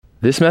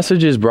This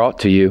message is brought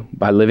to you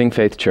by Living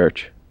Faith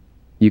Church.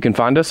 You can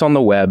find us on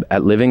the web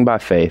at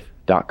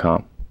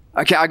livingbyfaith.com.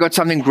 Okay, I got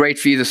something great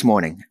for you this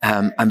morning.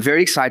 I'm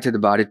very excited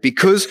about it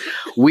because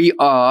we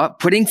are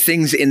putting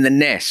things in the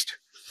nest.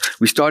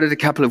 We started a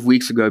couple of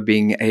weeks ago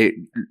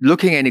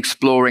looking and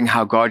exploring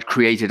how God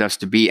created us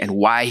to be and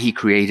why He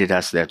created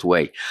us that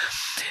way.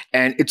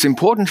 And it's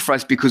important for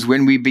us because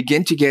when we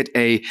begin to get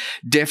a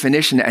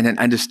definition and an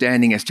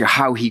understanding as to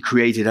how He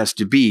created us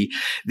to be,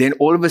 then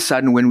all of a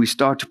sudden when we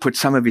start to put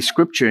some of His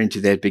scripture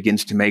into that, it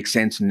begins to make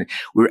sense, and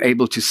we're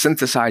able to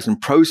synthesize and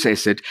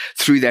process it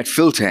through that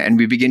filter, and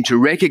we begin to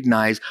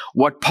recognize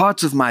what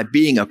parts of my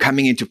being are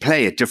coming into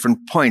play at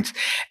different points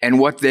and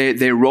what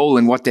their role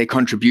and what their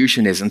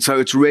contribution is. And so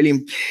it's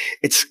really,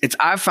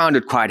 I've found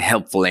it quite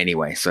helpful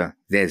anyway. So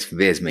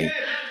there's me.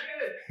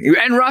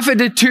 And Rafa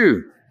did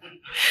too.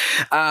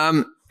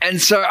 And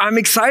so I'm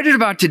excited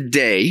about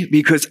today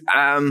because,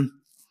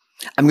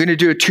 I'm going to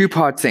do a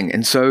two-part thing.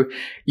 And so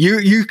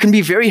you can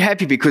be very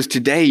happy because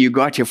today you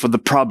got here for the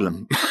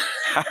problem.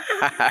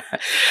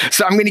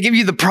 So I'm going to give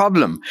you the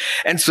problem.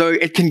 And so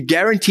it can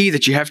guarantee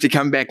that you have to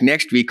come back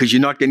next week because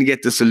you're not going to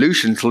get the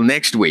solution till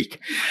next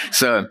week.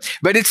 So,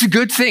 but it's a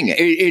good thing.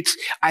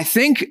 I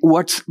think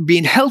what's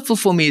been helpful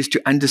for me is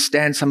to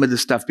understand some of the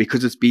stuff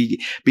because it's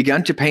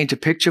begun to paint a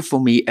picture for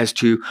me as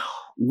to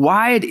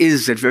why it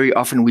is that very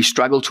often we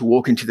struggle to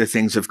walk into the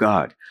things of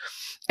God.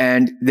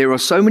 And there are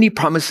so many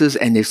promises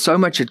and there's so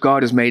much that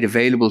God has made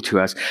available to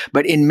us.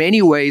 But in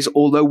many ways,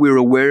 although we're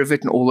aware of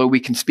it and although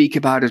we can speak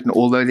about it and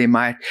although there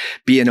might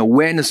be an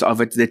awareness of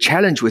it, the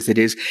challenge with it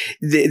is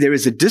there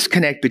is a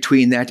disconnect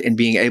between that and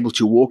being able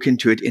to walk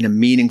into it in a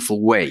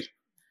meaningful way.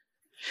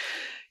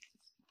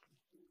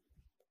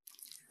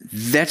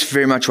 That's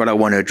very much what I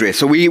want to address.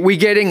 So we're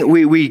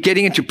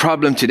getting into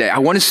problem today. I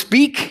want to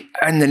speak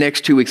in the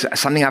next 2 weeks,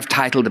 something I've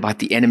titled about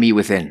the enemy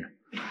within.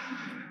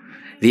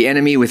 The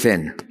enemy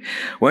within.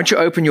 Why don't you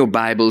open your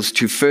Bibles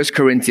to 1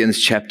 Corinthians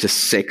chapter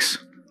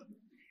 6.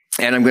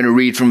 And I'm going to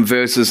read from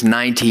verses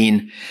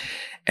 19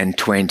 and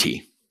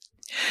 20.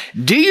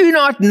 Do you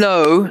not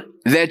know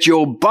that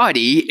your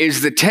body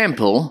is the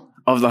temple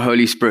of the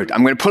Holy Spirit?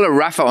 I'm going to pull a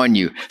Rafa on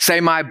you. Say,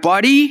 my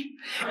body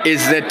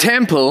is the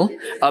temple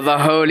of the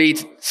Holy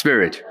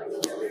Spirit,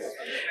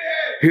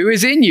 who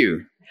is in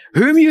you,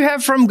 whom you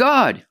have from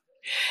God,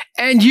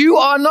 and you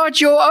are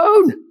not your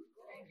own.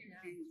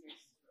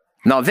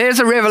 Now there's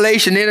a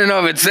revelation in and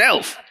of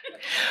itself.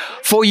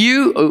 For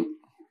you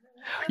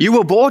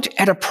were bought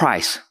at a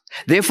price.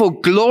 Therefore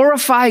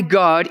glorify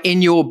God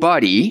in your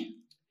body,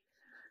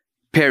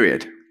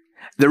 period.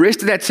 The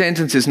rest of that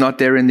sentence is not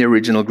there in the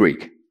original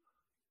Greek.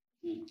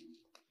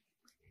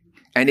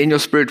 And in your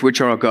spirit,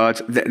 which are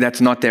God's, that's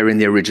not there in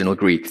the original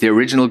Greek. The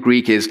original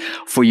Greek is,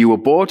 for you were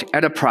bought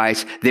at a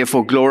price,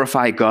 therefore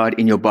glorify God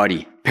in your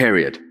body,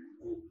 period.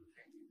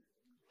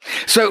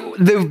 So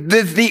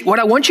what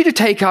I want you to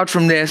take out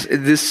from this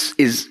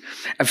is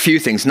a few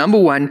things. Number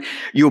one,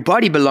 your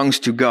body belongs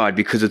to God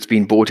because it's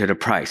been bought at a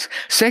price.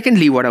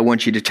 Secondly, what I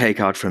want you to take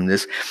out from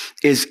this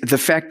is the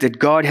fact that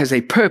God has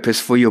a purpose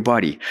for your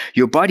body.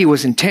 Your body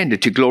was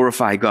intended to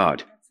glorify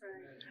God.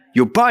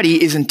 Your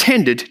body is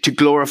intended to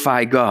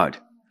glorify God.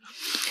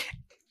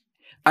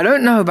 I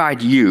don't know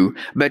about you,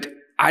 but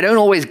I don't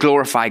always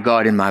glorify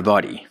God in my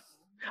body.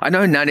 I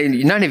know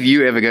none of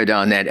you ever go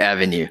down that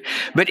avenue.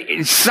 But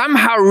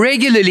somehow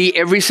regularly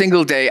every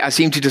single day I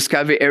seem to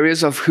discover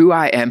areas of who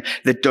I am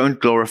that don't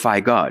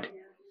glorify God.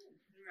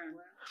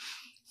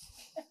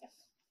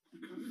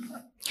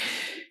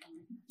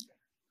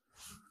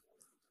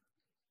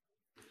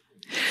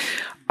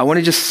 I want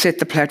to just set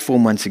the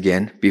platform once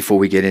again before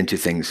we get into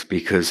things,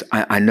 because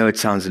I know it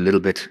sounds a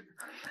little bit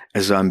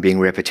as though I'm being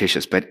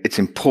repetitious, but it's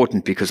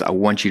important because I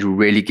want you to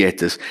really get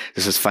this.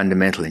 This is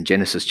fundamental. In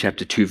Genesis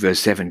chapter 2, verse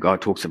 7, God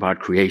talks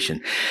about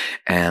creation.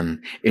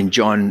 In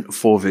John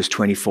 4, verse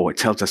 24, it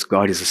tells us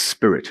God is a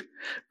spirit.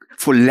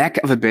 For lack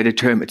of a better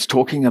term, it's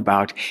talking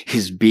about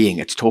His being.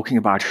 It's talking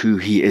about who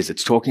He is.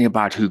 It's talking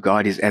about who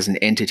God is as an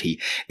entity.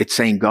 It's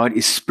saying God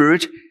is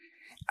spirit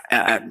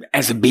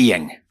as a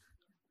being.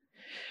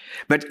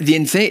 But the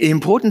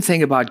important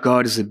thing about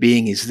God as a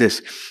being is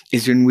this,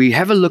 is when we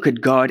have a look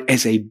at God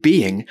as a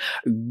being,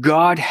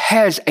 God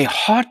has a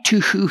heart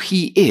to who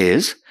He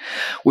is,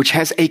 which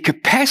has a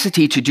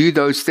capacity to do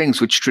those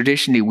things which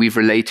traditionally we've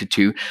related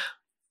to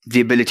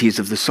the abilities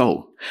of the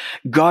soul.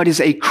 God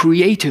is a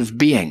creative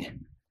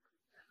being.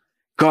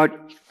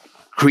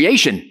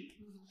 Creation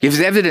gives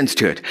evidence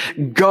to it.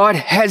 God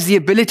has the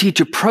ability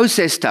to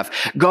process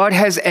stuff. God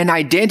has an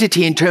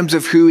identity in terms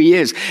of who He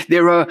is.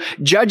 There are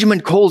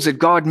judgment calls that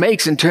God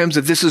makes in terms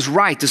of this is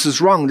right, this is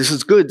wrong, this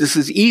is good, this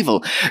is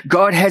evil.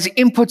 God has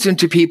inputs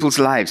into people's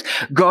lives.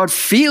 God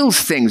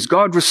feels things.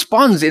 God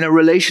responds in a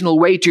relational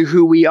way to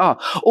who we are.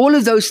 All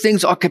of those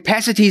things are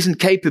capacities and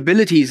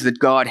capabilities that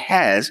God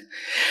has.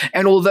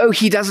 And although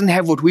He doesn't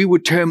have what we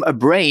would term a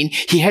brain,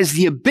 He has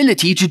the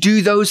ability to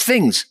do those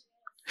things.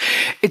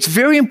 It's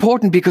very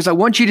important because I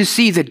want you to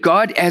see that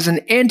God as an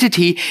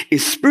entity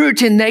is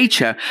spirit in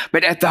nature,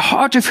 but at the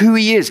heart of who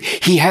he is,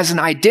 he has an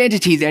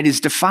identity that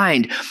is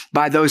defined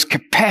by those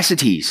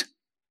capacities.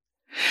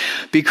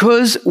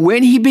 Because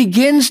when he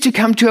begins to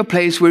come to a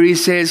place where he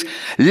says,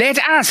 let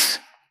us,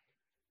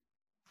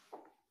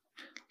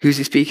 who's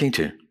he speaking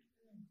to?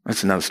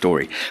 That's another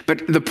story.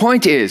 But the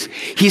point is,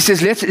 he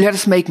says, let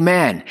us make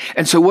man.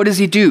 And so what does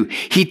he do?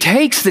 He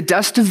takes the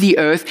dust of the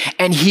earth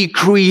and he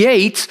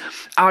creates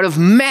out of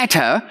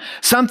matter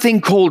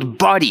something called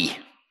body.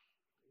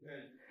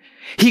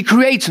 He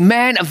creates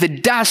man of the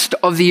dust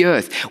of the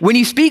earth. When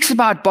he speaks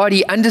about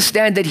body,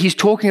 understand that he's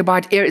talking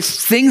about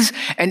things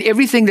and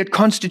everything that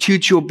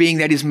constitutes your being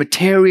that is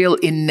material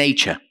in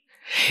nature.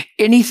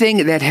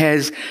 Anything that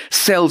has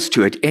cells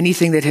to it,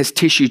 anything that has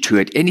tissue to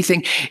it,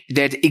 anything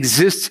that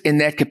exists in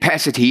that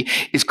capacity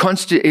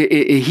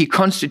he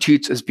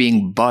constitutes as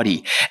being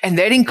body. And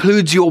that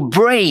includes your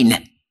brain.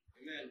 Amen.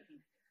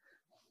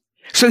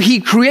 So he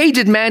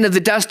created man of the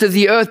dust of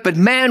the earth, but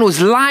man was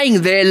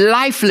lying there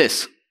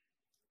lifeless.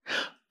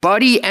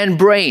 Body and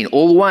brain,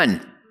 all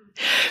one.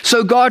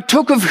 So God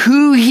took of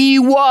who he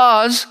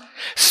was,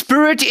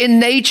 spirit in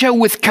nature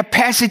with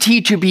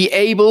capacity to be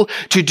able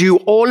to do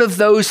all of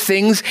those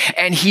things,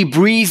 and he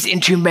breathed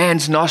into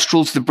man's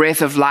nostrils the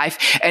breath of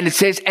life. And it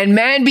says, and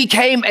man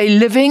became a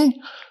living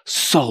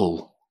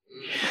soul.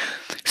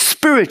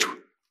 Spirit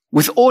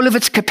with all of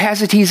its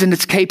capacities and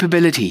its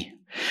capability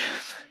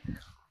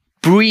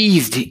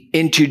breathed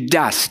into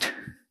dust,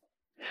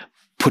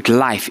 put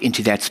life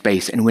into that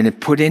space. And when it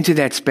put into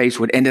that space,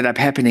 what ended up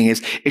happening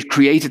is it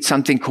created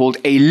something called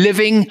a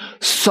living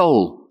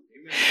soul.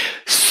 Amen.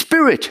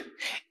 Spirit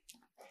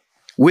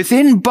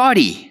within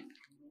body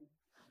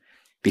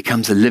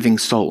becomes a living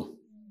soul.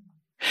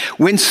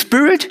 When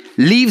spirit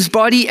leaves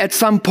body at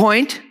some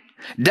point,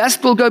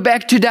 dust will go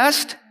back to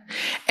dust,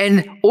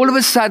 and all of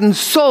a sudden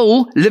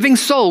soul, living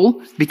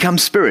soul,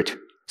 becomes spirit.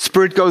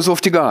 Spirit goes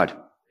off to God.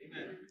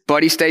 Amen.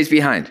 Body stays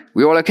behind.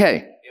 We all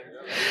okay?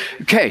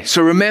 Okay,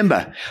 so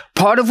remember,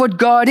 part of what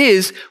God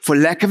is, for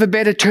lack of a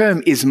better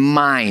term, is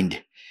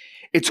mind.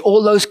 It's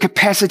all those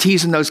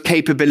capacities and those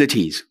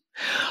capabilities.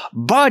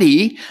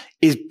 Body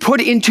is put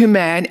into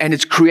man and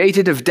it's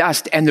created of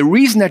dust. And the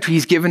reason that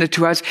he's given it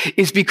to us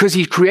is because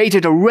he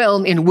created a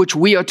realm in which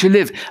we are to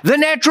live. The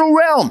natural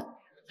realm.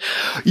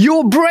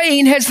 Your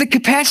brain has the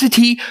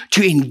capacity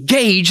to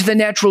engage the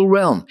natural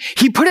realm.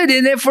 He put it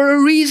in there for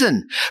a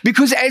reason.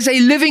 Because as a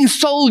living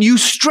soul, you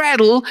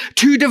straddle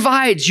two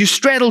divides. You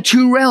straddle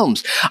two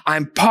realms.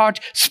 I'm part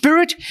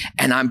spirit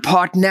and I'm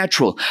part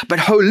natural. But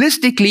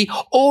holistically,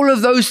 all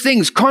of those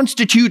things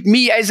constitute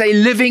me as a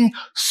living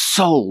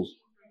soul.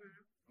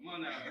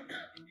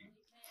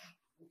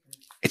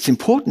 It's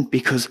important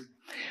because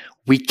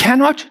we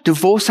cannot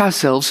divorce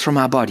ourselves from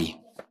our body.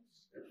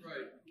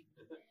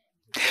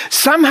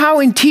 Somehow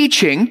in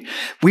teaching,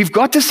 we've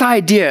got this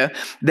idea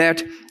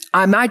that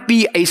I might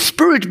be a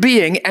spirit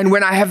being, and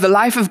when I have the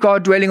life of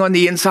God dwelling on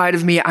the inside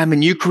of me, I'm a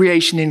new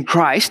creation in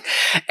Christ,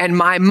 and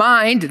my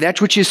mind,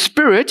 that which is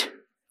spirit,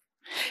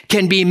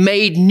 can be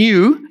made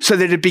new so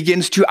that it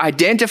begins to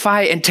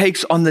identify and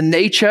takes on the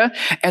nature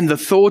and the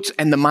thoughts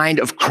and the mind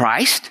of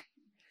Christ.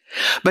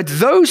 But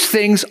those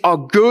things are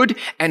good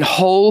and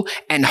whole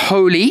and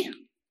holy,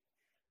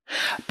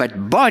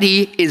 but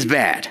body is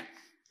bad.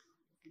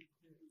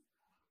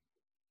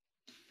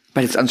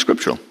 But it's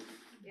unscriptural.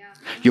 Yeah.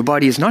 Your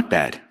body is not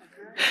bad.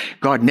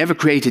 God never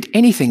created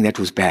anything that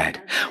was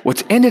bad.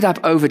 What's ended up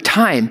over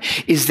time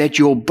is that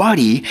your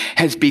body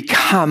has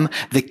become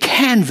the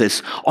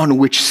canvas on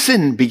which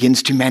sin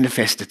begins to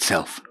manifest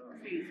itself.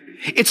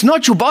 It's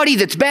not your body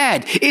that's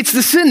bad. It's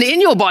the sin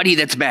in your body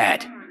that's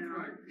bad.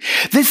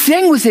 The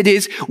thing with it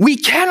is we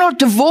cannot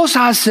divorce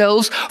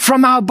ourselves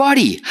from our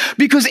body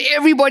because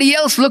everybody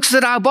else looks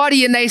at our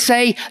body and they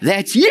say,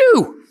 that's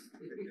you.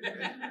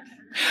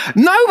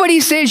 Nobody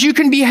says you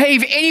can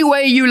behave any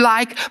way you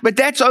like, but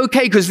that's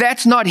okay because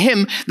that's not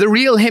him. The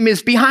real him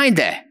is behind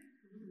there.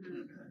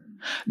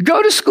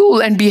 Go to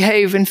school and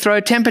behave and throw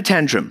a temper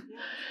tantrum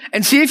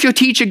and see if your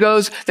teacher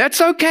goes, that's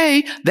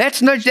okay.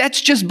 That's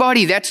just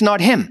body. That's not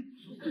him.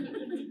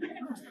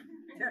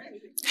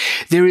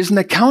 There is an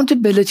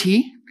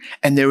accountability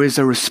and there is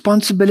a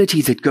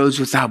responsibility that goes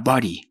with our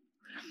body.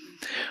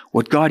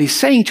 What God is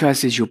saying to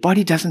us is your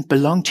body doesn't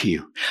belong to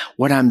you.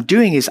 What I'm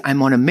doing is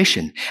I'm on a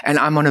mission. And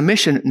I'm on a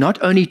mission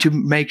not only to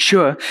make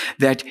sure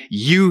that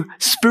you,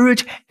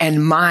 spirit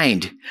and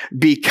mind,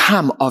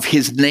 become of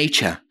his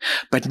nature,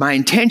 but my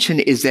intention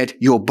is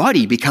that your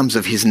body becomes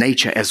of his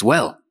nature as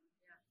well.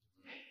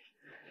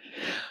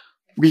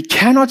 We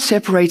cannot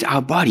separate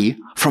our body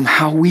from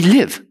how we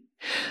live.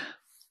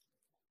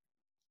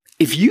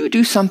 If you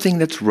do something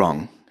that's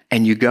wrong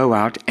and you go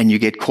out and you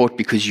get caught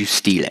because you're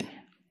stealing,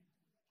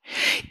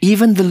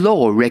 even the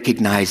law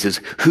recognizes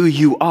who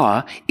you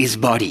are is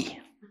body.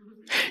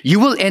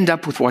 You will end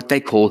up with what they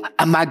call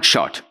a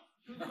mugshot.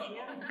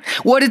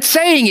 What it's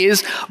saying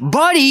is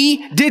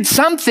body did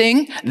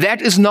something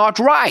that is not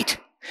right.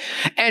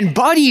 And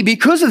body,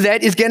 because of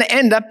that, is going to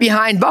end up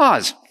behind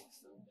bars.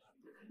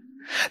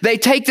 They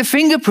take the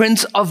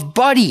fingerprints of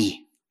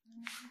body.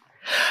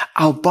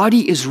 Our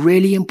body is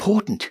really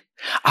important.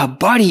 Our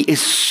body is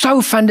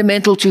so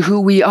fundamental to who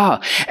we are.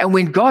 And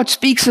when God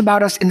speaks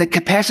about us in the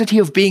capacity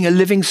of being a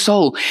living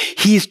soul,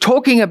 He's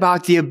talking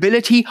about the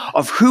ability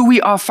of who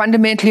we are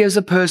fundamentally as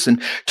a person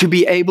to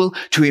be able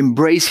to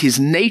embrace His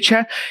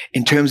nature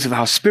in terms of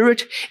our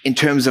spirit, in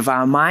terms of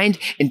our mind,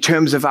 in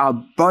terms of our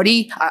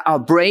body, our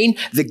brain,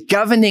 the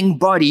governing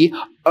body,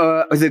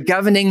 the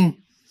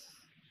governing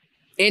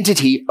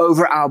entity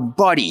over our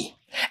body.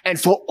 And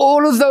for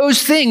all of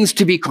those things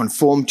to be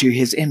conformed to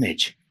His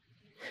image.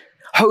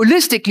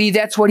 Holistically,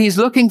 that's what He's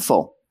looking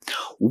for.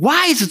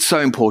 Why is it so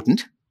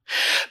important?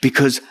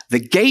 Because the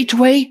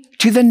gateway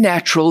to the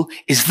natural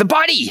is the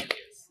body.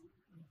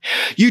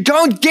 You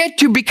don't get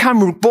to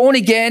become born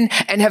again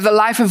and have the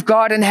life of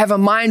God and have a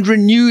mind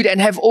renewed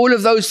and have all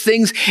of those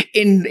things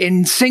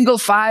in single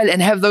file and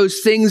have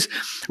those things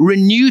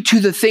renewed to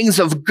the things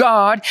of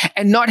God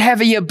and not have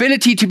the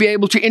ability to be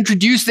able to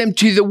introduce them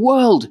to the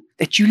world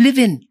that you live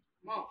in.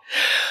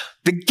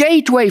 The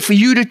gateway for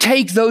you to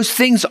take those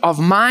things of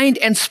mind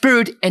and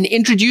spirit and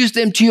introduce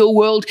them to your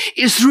world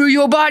is through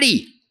your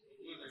body.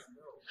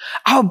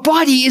 Our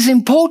body is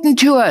important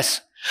to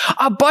us.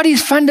 Our body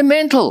is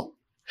fundamental.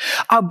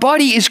 Our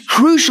body is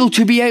crucial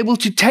to be able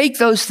to take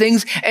those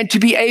things and to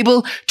be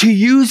able to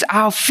use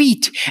our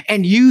feet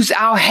and use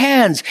our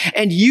hands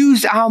and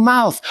use our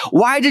mouth.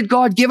 Why did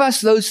God give us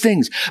those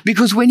things?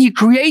 Because when He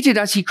created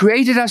us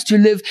to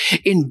live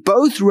in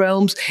both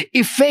realms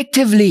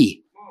effectively.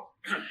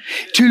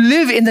 To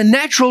live in the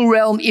natural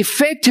realm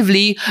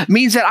effectively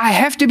means that I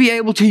have to be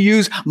able to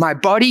use my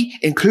body,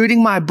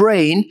 including my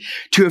brain,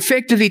 to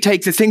effectively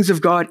take the things of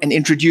God and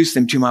introduce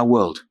them to my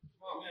world.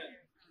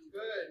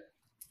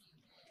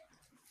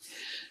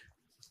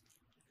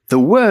 The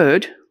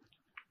Word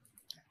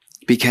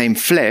became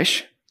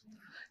flesh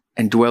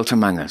and dwelt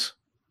among us.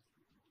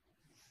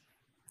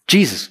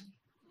 Jesus.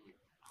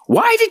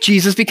 Why did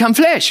Jesus become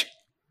flesh?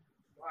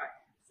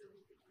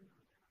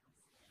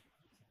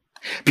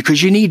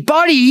 Because you need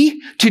body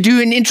to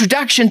do an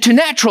introduction to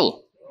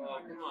natural.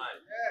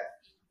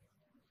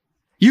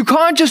 You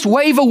can't just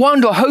wave a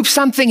wand or hope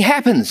something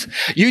happens.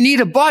 You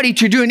need a body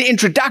to do an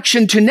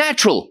introduction to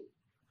natural.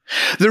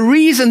 The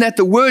reason that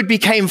the Word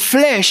became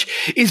flesh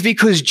is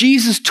because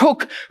Jesus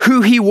took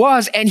who He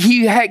was and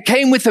He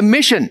came with a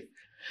mission.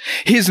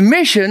 His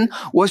mission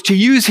was to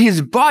use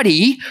His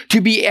body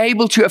to be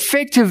able to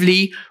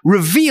effectively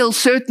reveal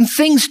certain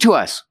things to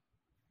us.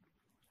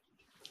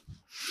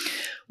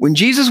 When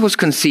Jesus was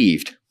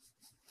conceived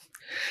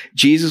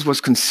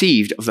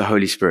of the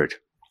Holy Spirit.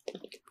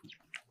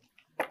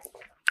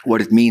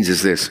 What it means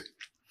is this.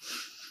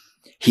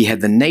 He had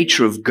the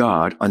nature of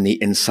God on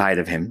the inside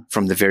of Him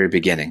from the very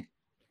beginning.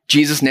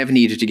 Jesus never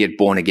needed to get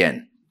born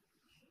again.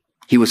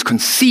 He was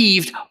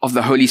conceived of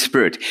the Holy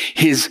Spirit.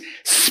 His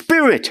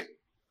spirit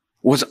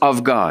was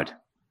of God.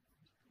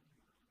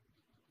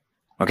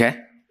 Okay?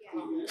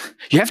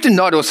 You have to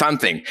nod or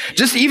something.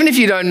 Just even if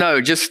you don't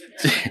know,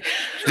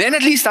 then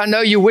at least I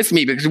know you're with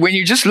me, because when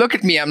you just look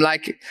at me, I'm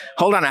like,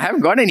 hold on, I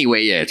haven't gone anywhere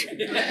yet.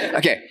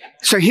 Okay.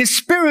 So His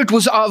spirit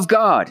was of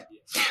God.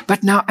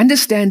 But now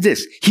understand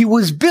this. He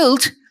was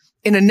built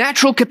in a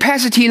natural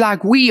capacity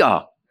like we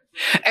are.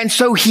 And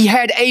so He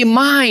had a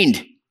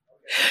mind.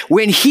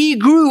 When He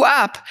grew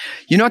up,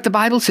 you know what the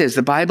Bible says?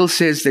 The Bible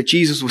says that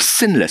Jesus was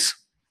sinless.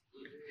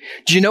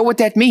 Do you know what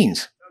that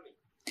means?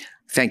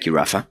 Thank you,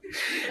 Rafa.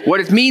 What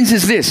it means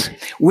is this.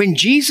 When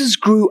Jesus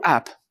grew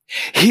up,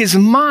 His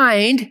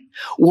mind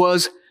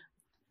was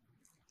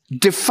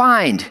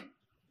defined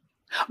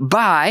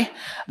by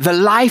the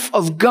life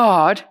of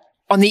God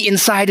on the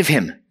inside of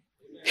Him.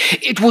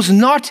 It was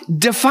not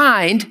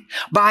defined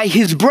by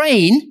His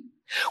brain,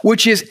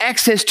 which is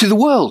access to the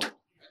world.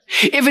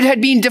 If it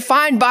had been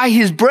defined by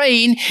His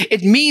brain,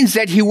 it means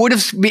that He would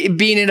have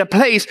been in a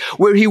place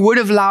where He would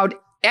have allowed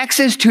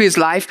access to His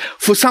life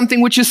for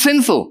something which is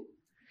sinful.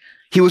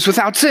 He was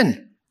without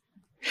sin.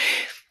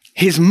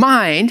 His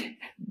mind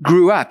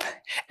grew up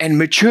and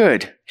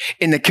matured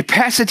in the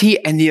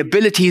capacity and the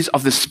abilities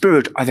of the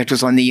Spirit that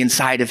was on the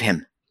inside of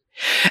Him.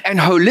 And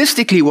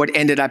holistically, what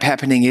ended up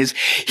happening is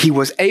He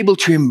was able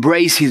to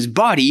embrace His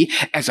body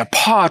as a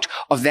part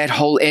of that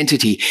whole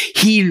entity.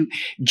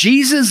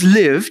 Jesus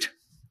lived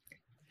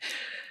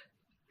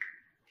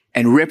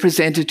and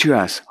represented to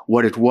us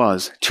what it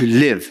was to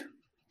live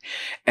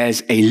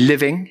as a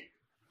living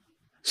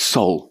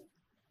soul.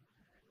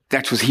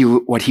 That was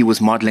what He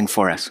was modeling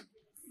for us.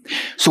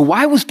 So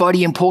why was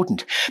body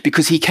important?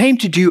 Because He came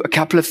to do a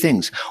couple of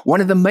things. One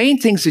of the main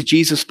things that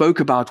Jesus spoke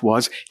about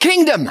was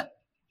kingdom.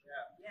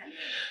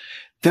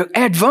 The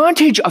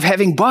advantage of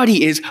having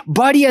body is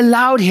body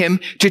allowed Him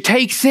to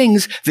take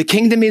things, the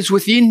kingdom is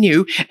within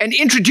you, and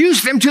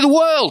introduce them to the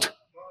world.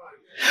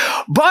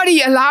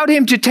 Body allowed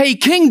Him to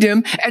take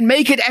kingdom and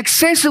make it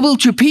accessible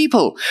to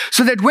people,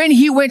 so that when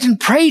He went and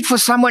prayed for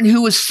someone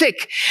who was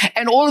sick,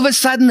 and all of a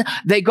sudden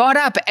they got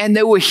up and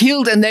they were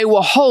healed and they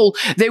were whole,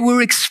 they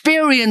were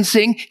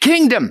experiencing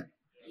kingdom.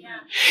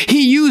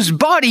 He used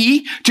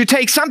body to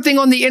take something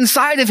on the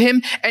inside of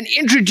him and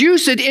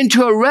introduce it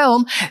into a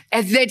realm,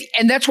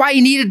 and that's why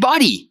he needed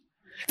body.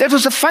 That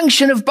was a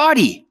function of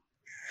body.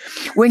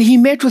 When he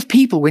met with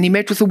people, when he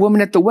met with the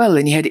woman at the well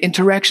and he had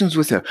interactions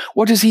with her,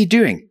 what is he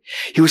doing?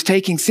 He was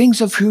taking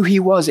things of who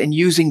he was and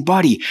using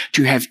body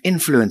to have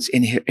influence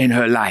in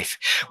her life.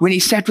 When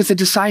he sat with the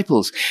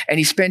disciples and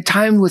he spent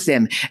time with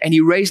them and he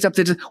raised up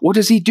what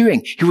is he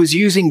doing? He was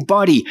using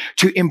body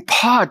to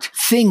impart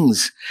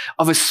things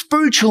of a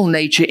spiritual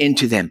nature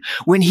into them.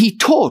 When he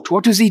taught,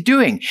 what was he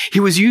doing?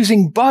 He was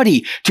using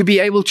body to be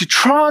able to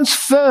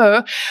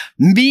transfer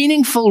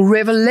meaningful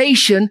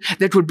revelation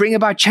that would bring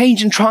about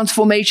change and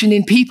transformation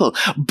in people.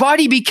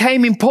 Body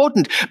became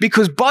important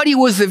because body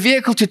was the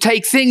vehicle to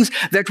take things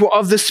that were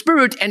of the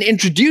spirit and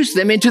introduce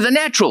them into the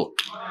natural.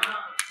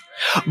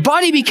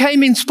 Body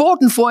became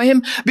important for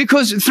him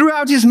because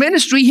throughout his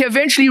ministry, he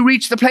eventually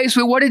reached the place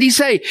where, what did he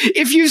say?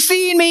 If you've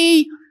seen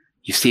me,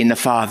 you've seen the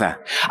Father.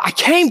 I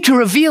came to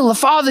reveal the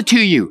Father to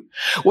you.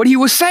 What he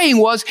was saying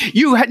was,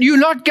 you're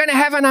not going to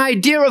have an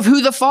idea of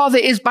who the Father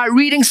is by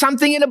reading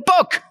something in a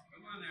book.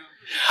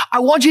 I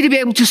want you to be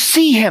able to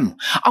see him.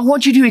 I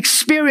want you to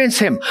experience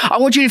him. I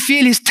want you to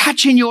feel his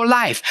touch in your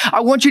life.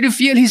 I want you to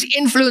feel his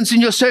influence in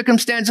your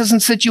circumstances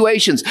and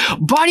situations.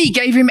 Body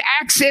gave him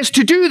access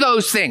to do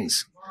those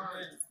things.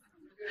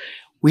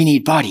 We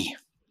need body.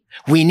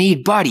 We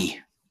need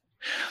body.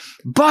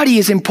 Body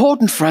is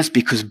important for us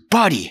because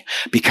body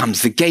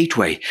becomes the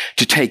gateway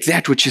to take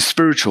that which is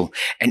spiritual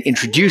and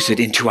introduce it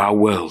into our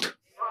world.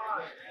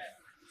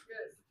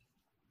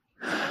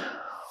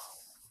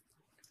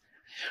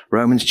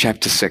 Romans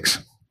chapter 6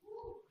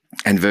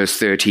 and verse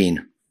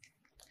 13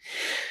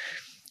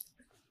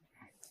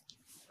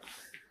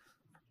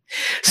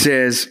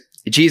 says,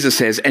 Jesus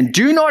says, and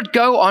do not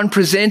go on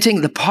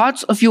presenting the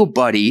parts of your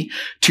body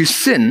to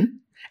sin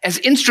as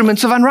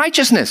instruments of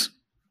unrighteousness,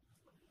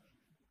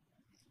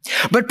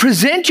 but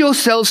present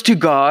yourselves to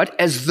God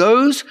as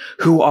those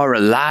who are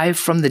alive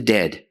from the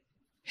dead,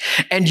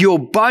 and your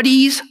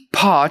body's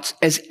parts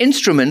as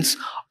instruments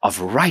of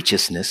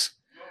righteousness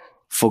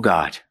for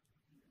God.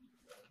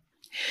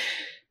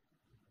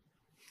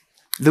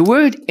 The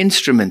word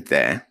instrument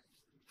there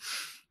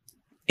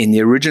in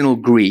the original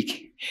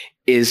Greek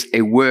is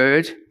a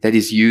word that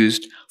is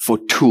used for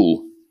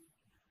tool.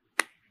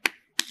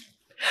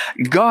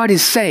 God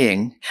is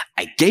saying,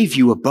 I gave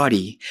you a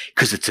body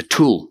because it's a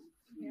tool.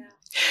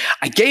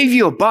 I gave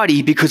you a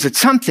body because it's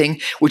something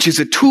which is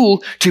a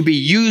tool to be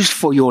used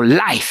for your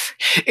life.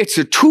 It's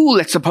a tool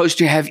that's supposed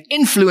to have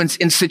influence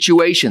in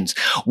situations.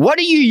 What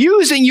are you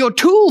using your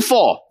tool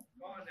for?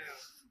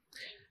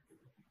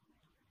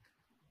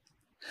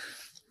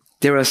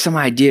 There are some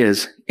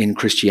ideas in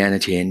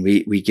Christianity, and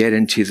we get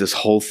into this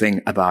whole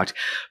thing about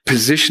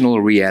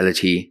positional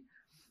reality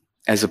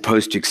as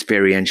opposed to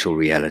experiential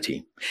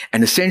reality.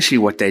 And essentially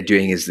what they're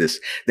doing is this.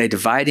 They're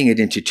dividing it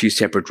into two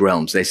separate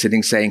realms. They're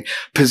sitting saying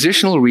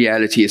positional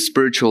reality is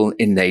spiritual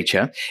in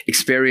nature.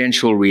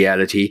 Experiential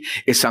reality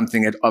is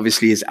something that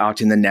obviously is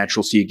out in the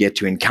natural, so you get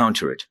to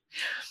encounter it.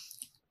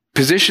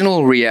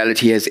 Positional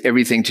reality has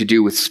everything to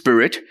do with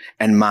spirit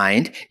and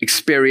mind.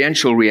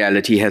 Experiential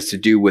reality has to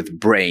do with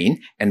brain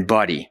and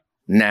body,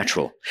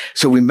 natural.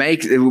 So we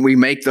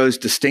make those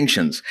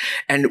distinctions,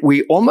 and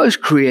we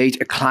almost create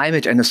a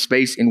climate and a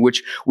space in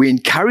which we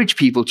encourage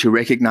people to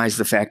recognize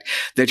the fact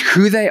that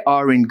who they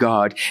are in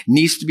God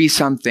needs to be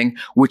something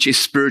which is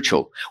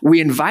spiritual.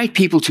 We invite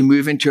people to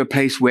move into a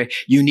place where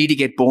you need to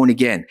get born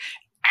again.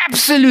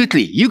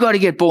 Absolutely. You got to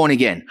get born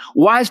again.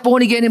 Why is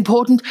born again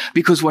important?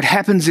 Because what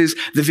happens is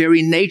the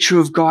very nature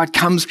of God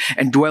comes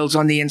and dwells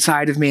on the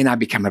inside of me, and I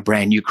become a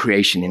brand new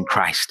creation in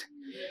Christ.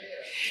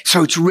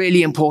 So it's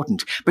really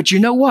important. But you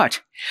know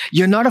what?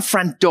 You're not a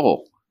front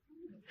door.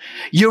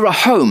 You're a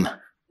home.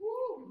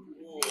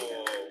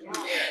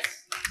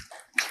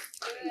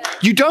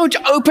 You don't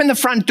open the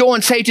front door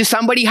and say to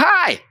somebody,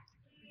 hi.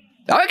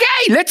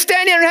 Okay, let's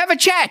stand here and have a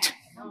chat.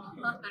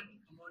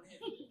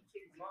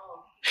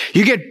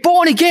 You get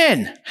born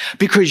again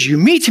because you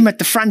meet him at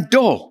the front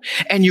door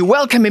and you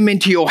welcome him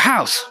into your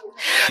house.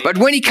 But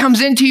when he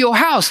comes into your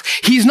house,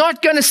 he's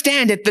not going to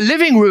stand at the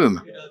living room.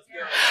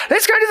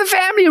 Let's go to the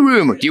family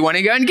room. Do you want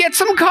to go and get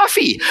some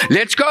coffee?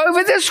 Let's go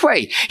over this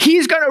way.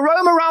 He's going to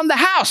roam around the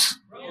house.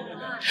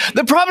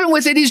 The problem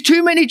with it is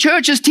too many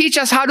churches teach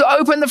us how to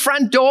open the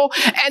front door,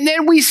 and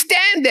then we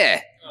stand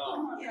there.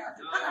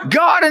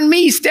 God and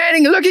me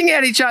standing looking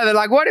at each other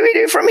like, what do we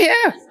do from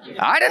here?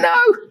 I don't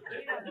know.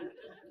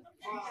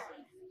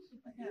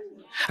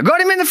 I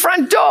got him in the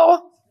front door,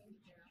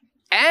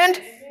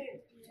 and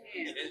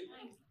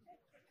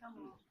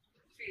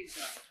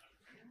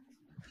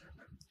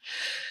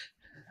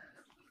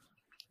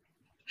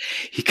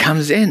he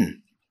comes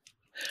in.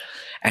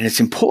 And it's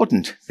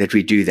important that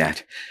we do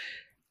that.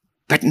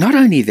 But not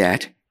only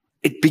that,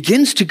 it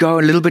begins to go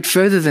a little bit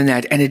further than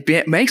that, and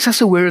it makes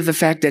us aware of the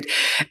fact that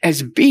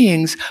as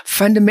beings,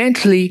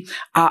 fundamentally,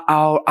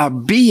 our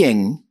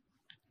being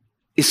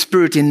is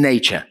spirit in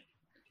nature.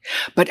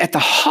 But at the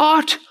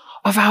heart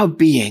of our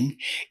being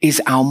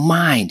is our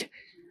mind.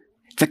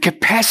 the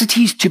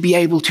capacities to be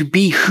able to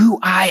be who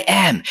I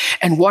am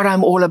and what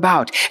I'm all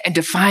about and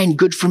define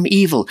good from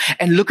evil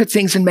and look at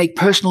things and make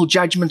personal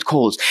judgment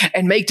calls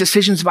and make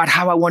decisions about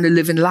how I want to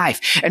live in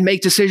life and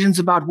make decisions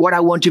about what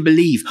I want to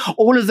believe.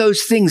 All of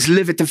those things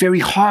live at the very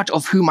heart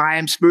of whom I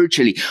am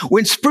spiritually.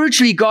 When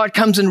spiritually God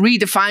comes and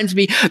redefines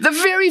me, the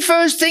very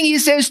first thing he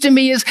says to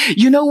me is,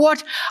 you know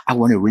what? I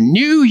want to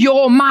renew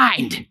your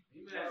mind.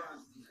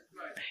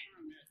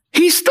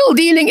 He's still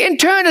dealing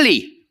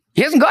internally.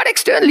 He hasn't got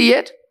externally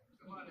yet.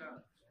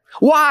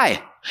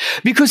 Why?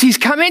 Because he's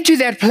come into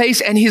that place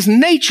and his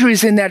nature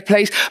is in that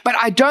place, but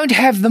I don't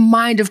have the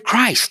mind of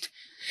Christ.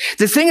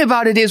 The thing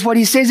about it is what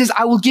he says is,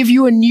 I will give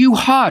you a new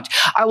heart.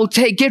 I will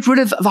get rid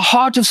of the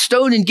heart of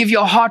stone and give you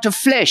a heart of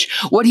flesh.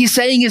 What he's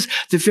saying is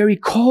the very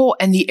core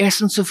and the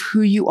essence of who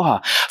you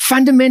are.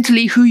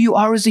 Fundamentally, who you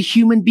are as a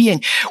human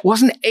being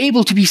wasn't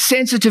able to be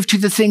sensitive to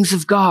the things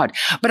of God.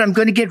 But I'm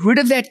going to get rid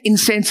of that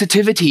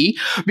insensitivity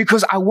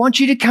because I want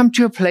you to come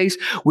to a place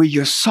where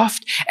you're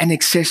soft and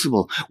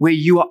accessible, where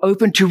you are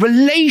open to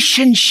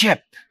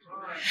relationship.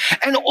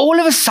 And all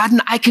of a sudden,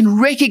 I can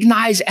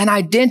recognize and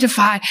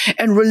identify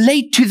and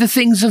relate to the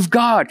things of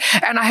God.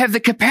 And I have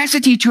the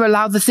capacity to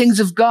allow the things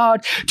of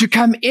God to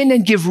come in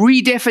and give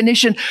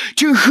redefinition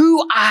to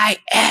who I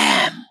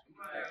am.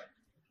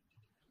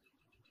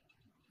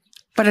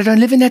 But I don't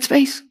live in that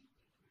space.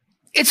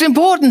 It's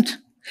important.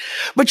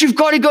 But you've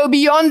got to go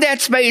beyond that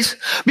space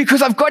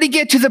because I've got to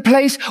get to the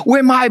place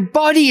where my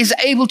body is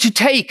able to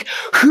take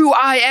who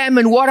I am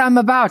and what I'm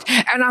about.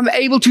 And I'm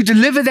able to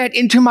deliver that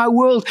into my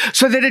world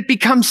so that it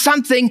becomes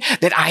something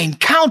that I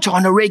encounter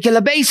on a regular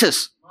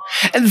basis.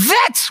 And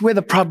that's where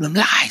the problem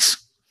lies.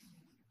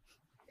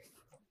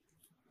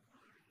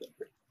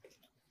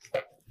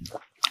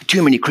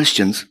 Too many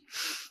Christians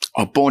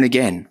are born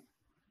again,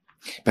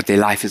 but their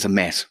life is a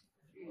mess.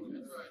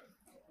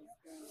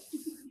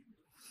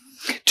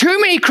 Too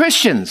many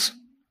Christians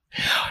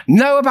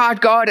know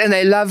about God and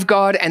they love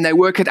God and they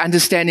work at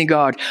understanding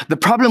God. The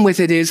problem with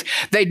it is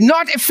they're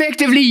not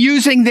effectively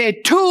using their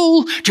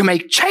tool to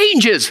make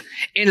changes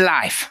in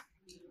life.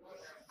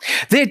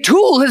 Their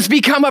tool has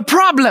become a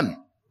problem.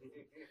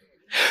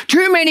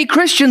 Too many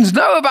Christians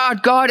know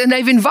about God and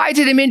they've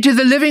invited him into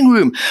the living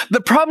room.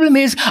 The problem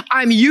is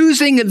I'm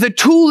using the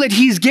tool that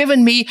he's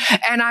given me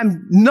and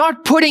I'm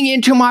not putting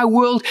into my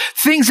world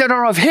things that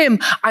are of him.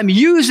 I'm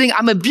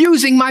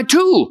abusing my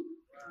tool.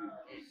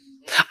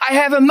 I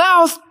have a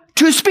mouth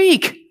to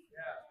speak.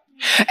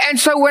 And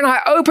so when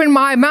I open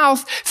my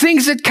mouth,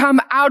 things that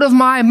come out of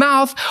my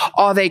mouth,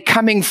 are they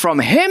coming from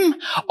him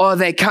or are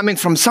they coming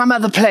from some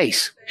other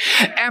place?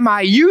 Am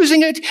I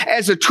using it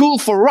as a tool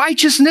for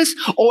righteousness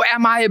or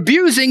am I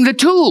abusing the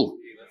tool?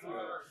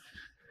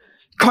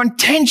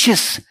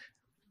 Contentious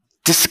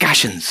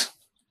discussions.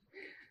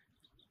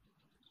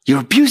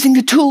 You're abusing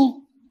the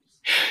tool.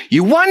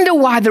 You wonder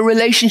why the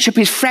relationship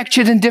is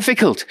fractured and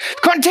difficult.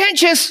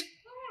 Contentious.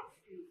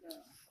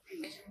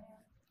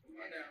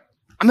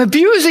 I'm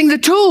abusing the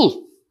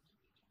tool.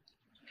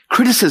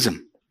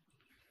 Criticism.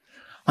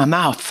 My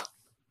mouth.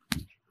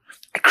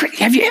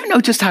 Have you ever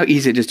noticed how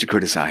easy it is to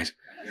criticize?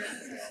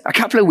 A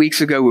couple of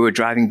weeks ago, we were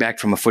driving back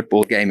from a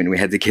football game and we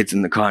had the kids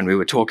in the car and we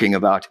were talking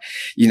about,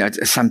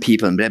 some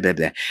people and blah, blah,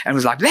 blah. And it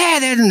was like,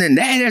 they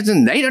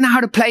don't know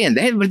how to play and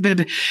blah, blah,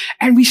 blah.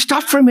 And we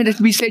stopped for a minute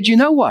and we said, you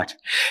know what?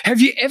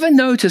 Have you ever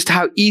noticed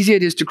how easy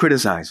it is to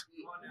criticize?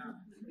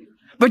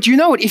 But you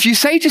know what? If you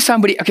say to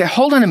somebody, okay,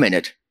 hold on a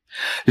minute.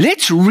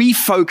 Let's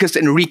refocus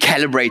and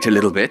recalibrate a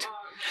little bit.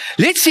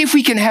 Let's see if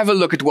we can have a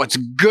look at what's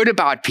good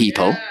about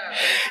people.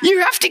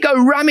 You have to go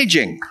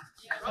rummaging.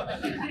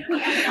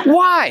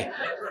 Why?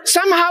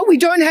 Somehow we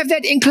don't have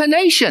that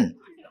inclination.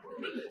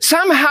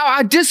 Somehow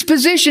our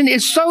disposition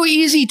is so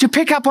easy to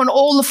pick up on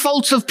all the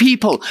faults of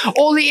people,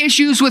 all the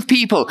issues with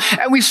people,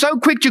 and we're so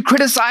quick to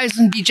criticize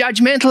and be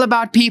judgmental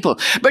about people.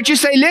 But you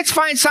say, let's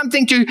find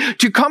something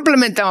to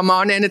compliment them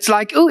on, and it's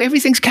like, oh,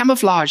 everything's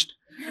camouflaged.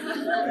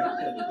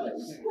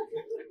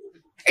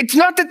 It's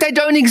not that they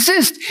don't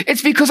exist.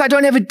 It's because I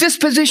don't have a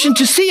disposition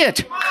to see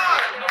it.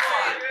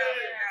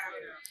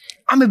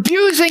 I'm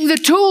abusing the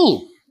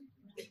tool.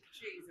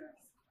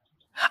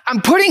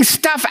 I'm putting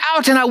stuff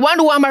out and I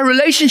wonder why my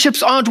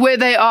relationships aren't where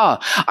they are.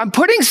 I'm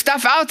putting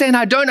stuff out there and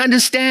I don't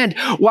understand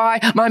why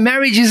my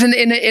marriage is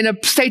in a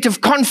state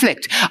of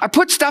conflict. I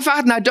put stuff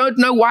out and I don't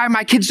know why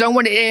my kids don't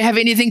want to have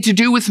anything to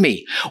do with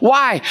me.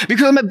 Why?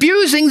 Because I'm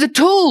abusing the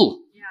tool.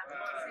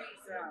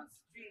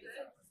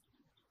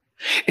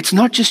 It's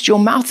not just your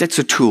mouth that's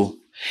a tool.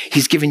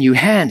 He's given you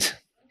hands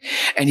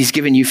and he's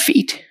given you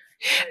feet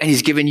and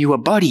he's given you a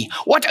body.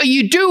 What are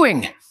you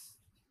doing?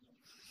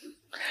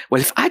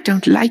 Well, if I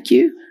don't like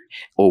you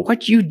or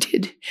what you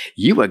did,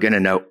 you are going to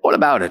know all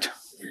about it.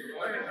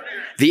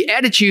 The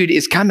attitude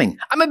is coming.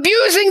 I'm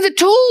abusing the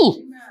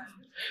tool.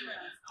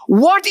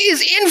 What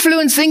is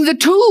influencing the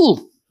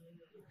tool?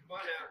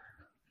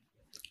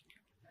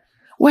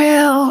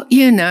 Well,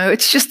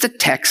 it's just a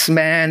tax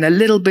man, a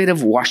little bit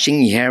of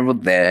washing here or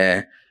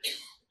there,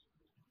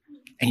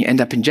 and you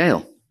end up in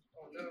jail.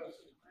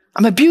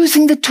 I'm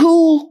abusing the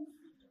tool.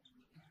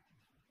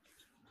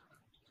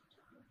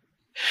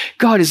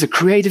 God is a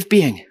creative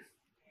being.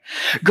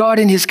 God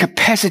in his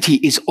capacity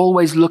is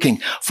always looking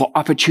for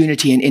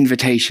opportunity and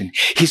invitation.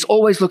 He's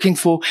always looking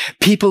for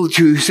people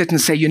to sit and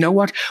say, you know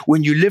what?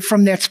 When you live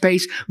from that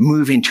space,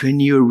 move into a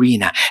new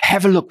arena.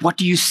 Have a look. What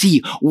do you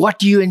see? What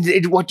do you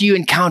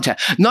encounter?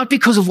 Not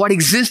because of what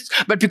exists,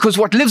 but because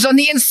what lives on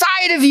the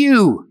inside of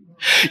you.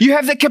 You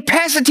have the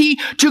capacity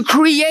to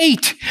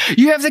create.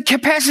 You have the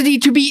capacity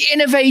to be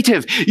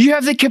innovative. You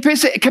have the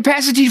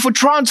capacity for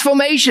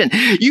transformation.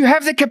 You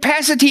have the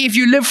capacity, if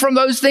you live from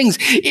those things,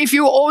 if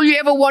all you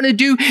ever want to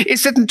do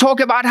is sit and talk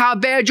about how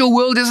bad your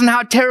world is and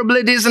how terrible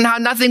it is and how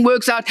nothing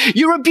works out,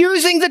 you're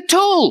abusing the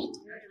tool.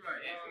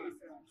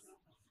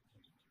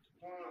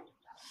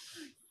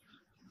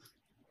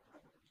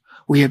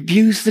 We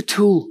abuse the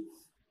tool.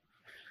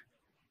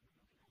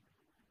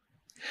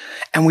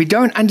 And we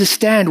don't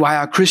understand why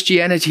our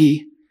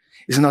Christianity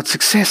is not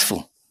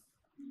successful.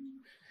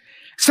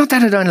 It's not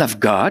that I don't love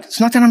God. It's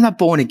not that I'm not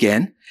born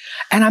again.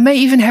 And I may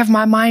even have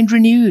my mind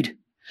renewed.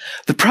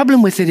 The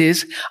problem with it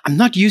is I'm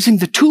not using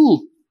the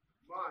tool.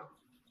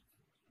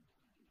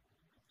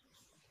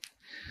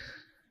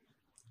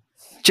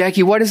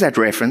 Jackie, what is that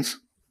reference?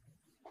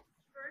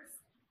 Verse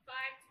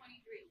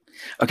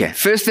 5:23. Okay,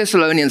 1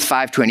 Thessalonians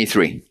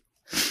 5:23.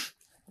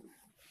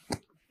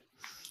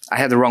 I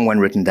had the wrong one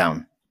written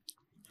down.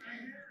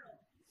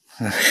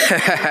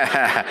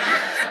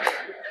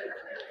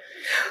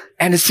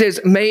 And it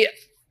says, may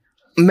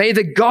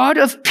the God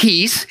of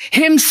peace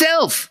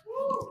himself,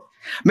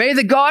 may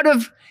the God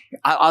of,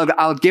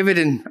 I'll give it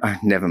in,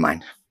 never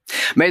mind.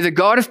 May the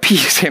God of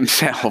peace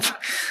himself,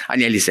 I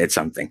nearly said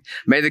something.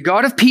 May the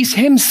God of peace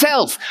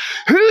himself,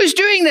 who's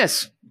doing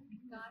this?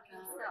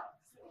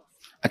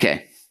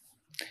 Okay.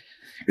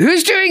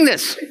 Who's doing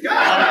this?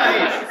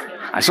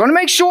 I just want to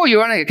make sure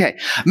you're on it. Okay.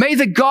 May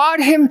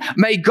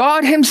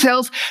God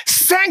himself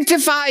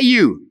sanctify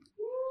you.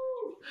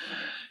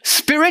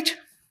 Spirit,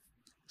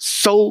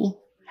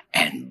 soul,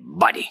 and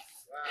body.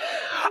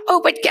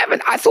 Oh, but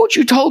Gavin, I thought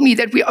you told me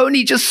that we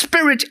only just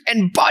spirit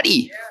and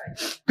body.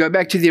 Go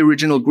back to the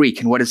original Greek,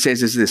 and what it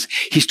says is this.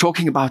 He's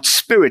talking about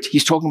spirit.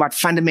 He's talking about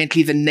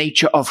fundamentally the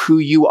nature of who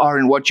you are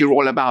and what you're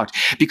all about.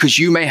 Because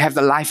you may have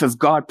the life of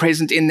God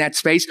present in that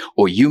space,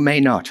 or you may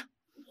not.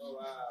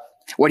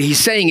 What he's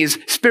saying is,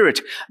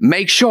 spirit,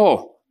 make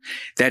sure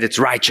that it's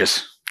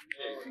righteous.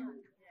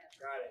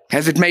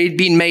 Has it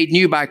been made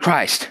new by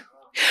Christ?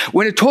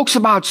 When it talks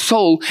about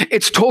soul,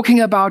 it's talking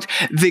about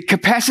the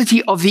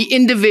capacity of the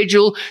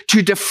individual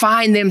to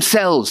define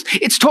themselves.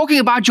 It's talking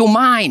about your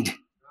mind.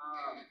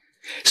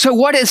 So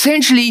what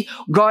essentially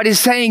God is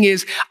saying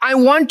is, I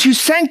want to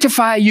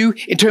sanctify you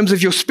in terms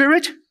of your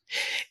spirit,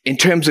 in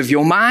terms of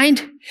your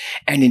mind,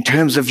 and in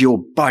terms of your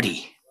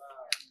body.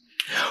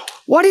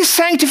 What is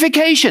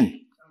sanctification?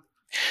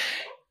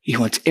 He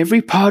wants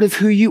every part of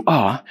who you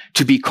are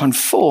to be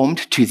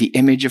conformed to the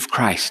image of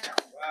Christ.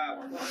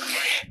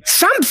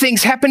 Some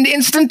things happened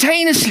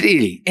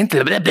instantaneously.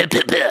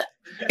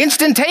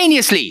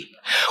 Instantaneously.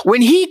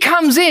 When he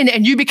comes in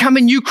and you become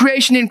a new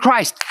creation in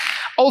Christ,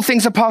 all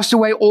things are passed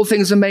away, all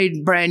things are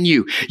made brand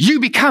new. You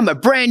become a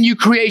brand new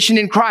creation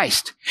in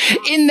Christ.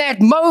 In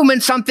that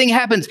moment, something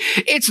happens.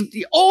 It's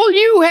all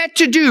you had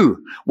to do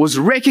was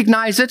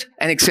recognize it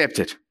and accept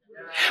it.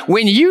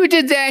 When you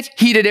did that,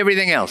 he did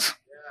everything else.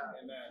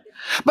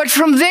 But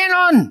from then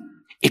on,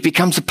 it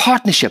becomes a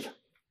partnership.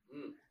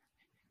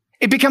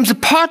 It becomes a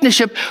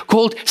partnership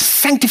called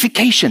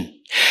sanctification.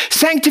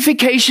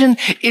 Sanctification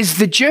is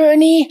the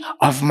journey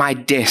of my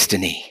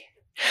destiny.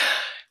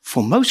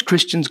 For most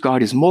Christians,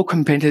 God is more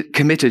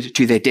committed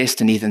to their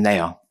destiny than they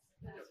are.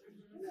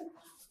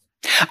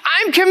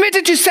 I'm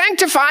committed to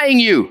sanctifying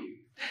you,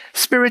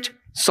 spirit,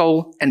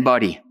 soul, and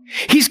body.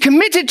 He's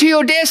committed to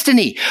your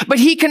destiny, but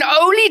he can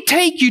only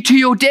take you to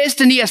your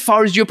destiny as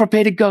far as you're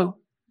prepared to go.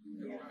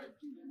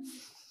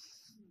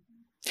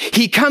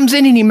 He comes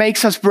in and he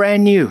makes us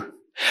brand new.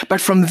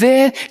 But from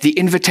there, the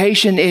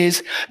invitation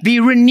is, be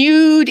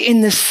renewed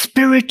in the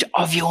spirit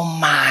of your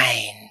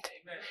mind.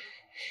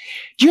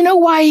 Do you know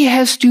why he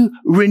has to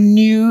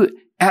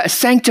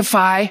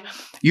sanctify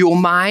your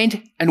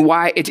mind and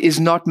why it is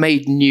not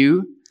made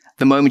new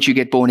the moment you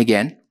get born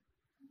again?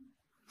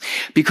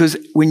 Because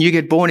when you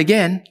get born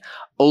again,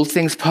 old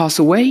things pass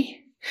away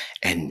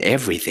and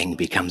everything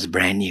becomes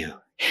brand new.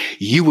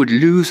 You would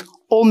lose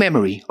all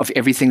memory of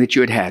everything that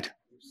you had had.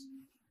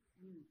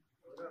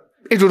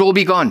 It would all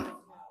be gone.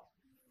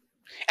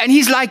 And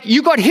he's like,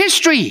 you got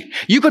history,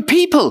 you got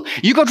people,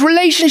 you got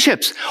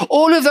relationships.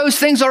 All of those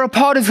things are a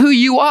part of who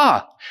you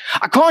are.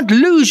 I can't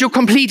lose your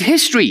complete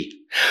history.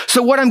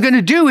 So what I'm going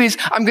to do is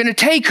I'm going to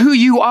take who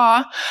you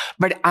are,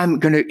 but I'm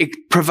going to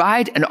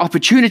provide an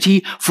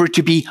opportunity for it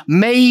to be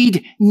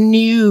made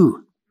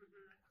new.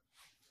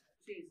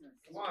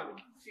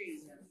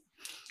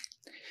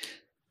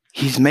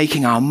 He's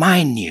making our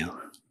mind new.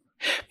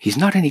 He's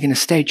not only going to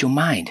stage your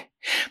mind,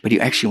 but he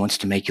actually wants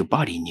to make your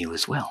body new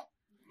as well.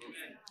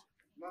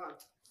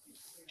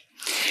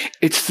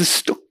 It's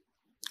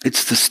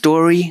the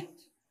story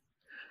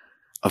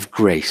of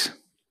grace.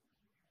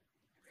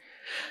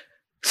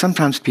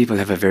 Sometimes people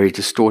have a very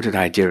distorted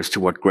idea as to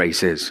what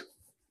grace is.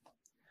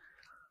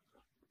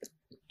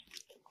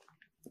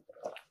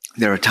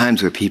 There are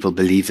times where people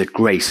believe that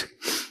grace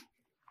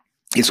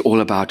is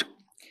all about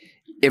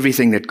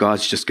everything that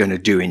God's just going to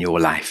do in your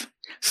life.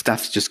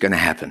 Stuff's just going to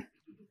happen.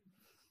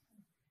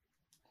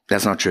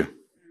 That's not true.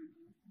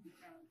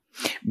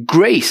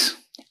 Grace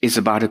is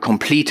about a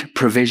complete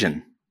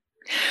provision,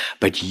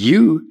 but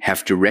you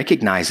have to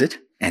recognize it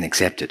and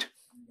accept it.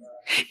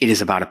 It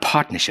is about a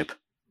partnership.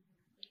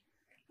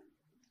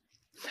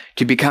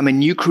 To become a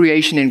new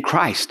creation in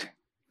Christ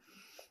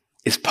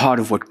is part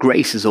of what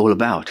grace is all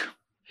about.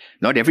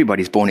 Not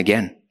everybody's born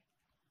again.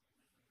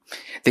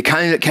 There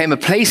came a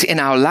place in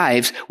our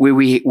lives where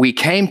we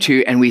came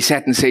to and we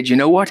sat and said, you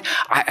know what?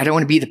 I don't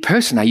want to be the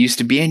person I used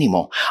to be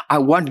anymore. I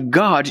want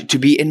God to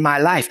be in my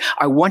life.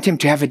 I want him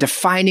to have a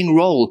defining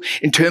role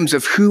in terms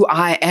of who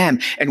I am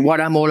and what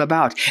I'm all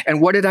about.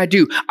 And what did I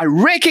do? I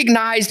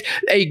recognized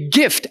a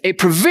gift, a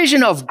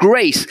provision of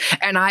grace,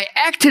 and I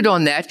acted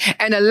on that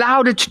and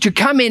allowed it to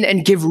come in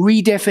and give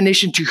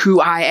redefinition to who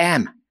I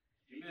am.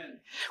 Amen.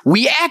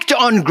 We act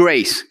on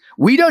grace.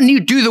 We don't need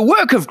to do the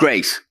work of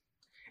grace.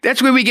 That's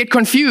where we get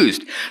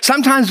confused.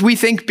 Sometimes we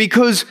think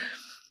because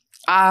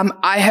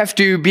I have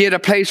to be at a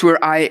place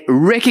where I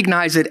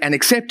recognize it and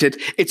accept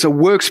it, it's a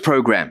works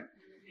program.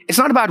 It's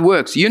not about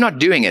works. You're not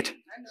doing it.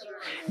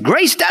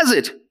 Grace does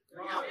it.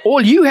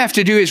 All you have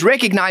to do is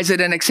recognize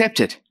it and accept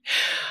it.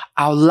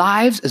 Our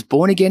lives as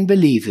born-again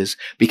believers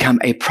become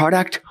a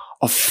product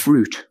of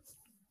fruit,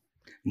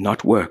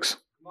 not works.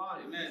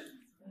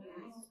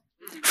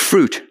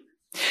 Fruit.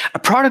 A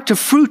product of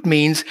fruit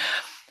means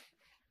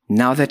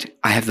now that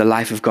I have the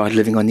life of God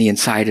living on the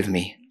inside of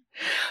me,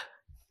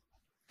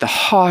 the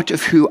heart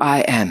of who I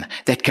am,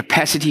 that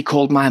capacity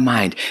called my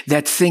mind,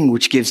 that thing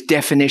which gives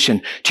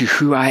definition to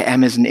who I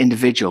am as an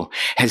individual,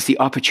 has the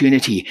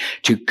opportunity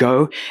to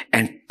go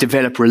and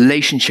develop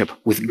relationship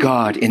with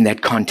God in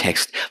that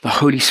context, the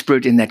Holy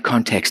Spirit in that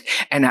context,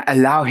 and I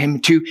allow him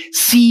to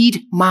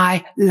seed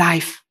my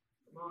life.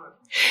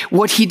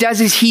 What he does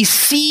is he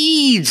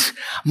seeds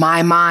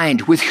my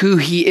mind with who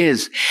he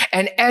is.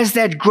 And as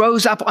that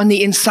grows up on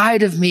the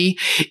inside of me,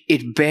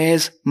 it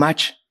bears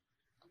much.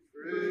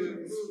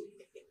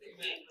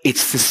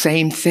 It's the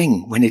same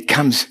thing when it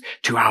comes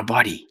to our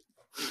body.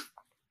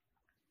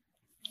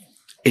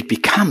 It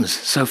becomes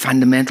so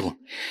fundamental.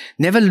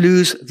 Never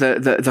lose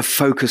the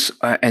focus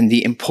and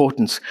the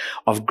importance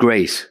of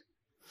grace.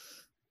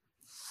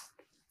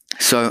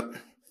 So,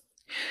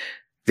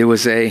 there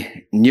was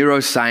a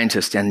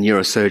neuroscientist and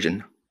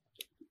neurosurgeon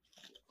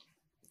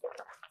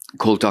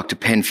called Dr.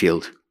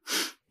 Penfield,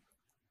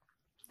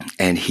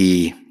 and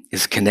he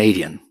is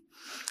Canadian,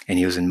 and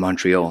he was in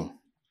Montreal.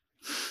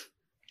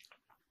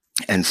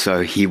 And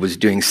so he was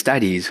doing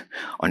studies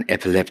on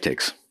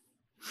epileptics,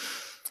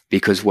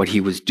 because what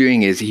he was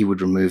doing is he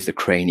would remove the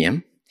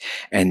cranium,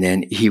 and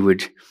then he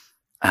would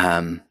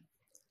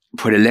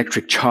put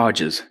electric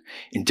charges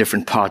in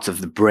different parts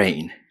of the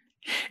brain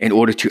in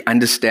order to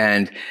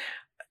understand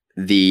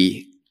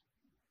the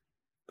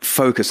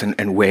focus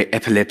and where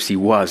epilepsy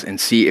was, and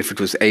see if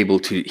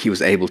he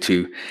was able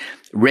to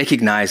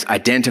recognize,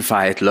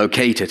 identify it,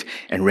 locate it,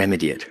 and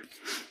remedy it.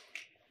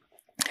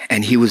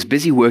 And he was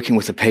busy working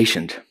with a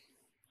patient.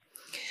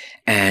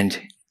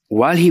 And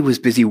while he was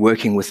busy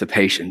working with the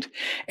patient,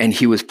 and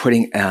he was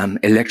putting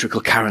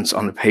electrical currents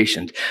on the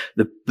patient,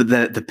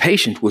 the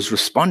patient was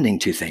responding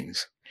to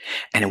things.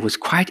 And it was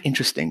quite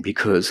interesting,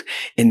 because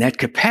in that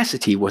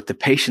capacity, what the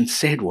patient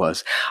said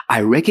was,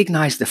 I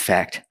recognized the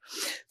fact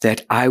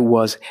that I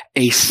was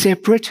a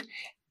separate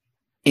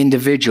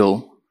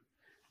individual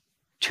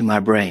to my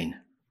brain.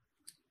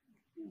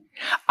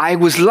 I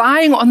was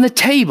lying on the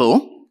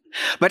table,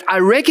 but I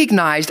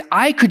recognized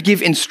I could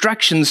give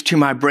instructions to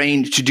my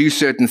brain to do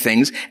certain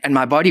things, and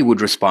my body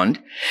would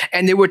respond.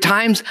 And there were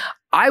times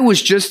I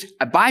was just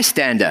a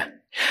bystander.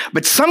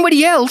 But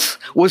somebody else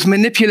was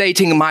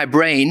manipulating my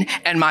brain,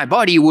 and my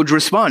body would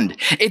respond.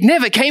 It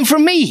never came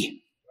from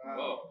me.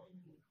 Wow.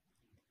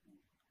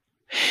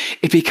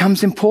 It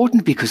becomes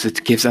important because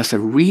it gives us a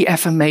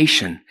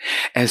reaffirmation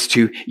as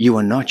to you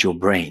are not your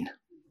brain.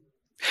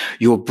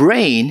 Your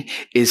brain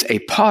is a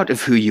part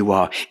of who you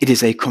are. It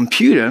is a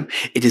computer.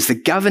 It is the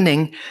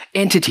governing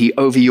entity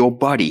over your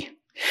body.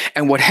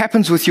 And what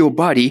happens with your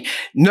body,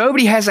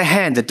 nobody has a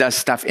hand that does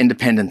stuff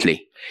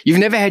independently. You've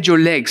never had your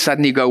legs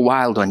suddenly go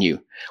wild on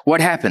you.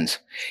 What happens?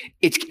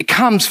 It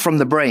comes from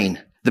the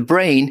brain. The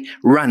brain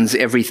runs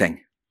everything.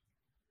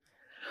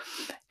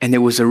 And there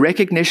was a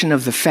recognition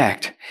of the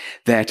fact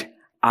that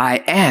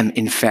I am,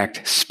 in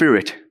fact,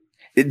 spirit.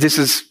 This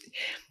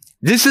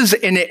is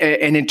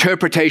an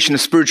interpretation, a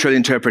spiritual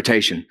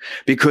interpretation,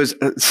 because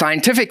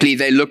scientifically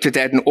they looked at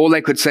that and all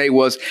they could say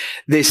was,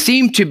 there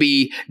seem to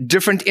be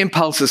different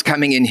impulses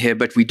coming in here,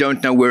 but we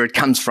don't know where it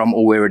comes from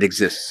or where it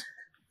exists.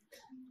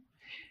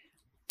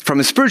 From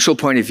a spiritual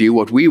point of view,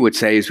 what we would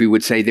say is we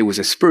would say there was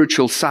a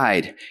spiritual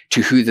side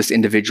to who this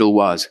individual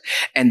was.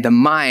 And the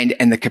mind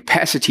and the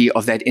capacity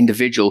of that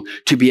individual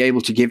to be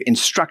able to give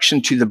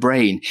instruction to the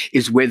brain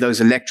is where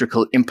those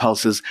electrical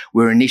impulses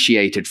were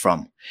initiated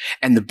from.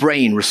 And the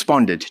brain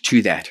responded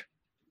to that.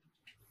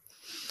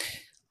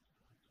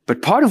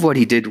 But part of what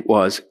he did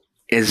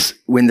is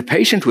when the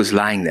patient was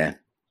lying there,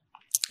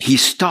 he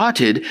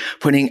started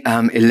putting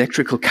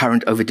electrical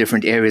current over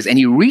different areas, and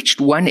he reached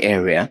one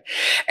area.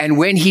 And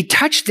when he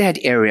touched that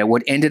area,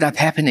 what ended up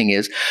happening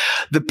is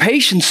the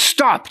patient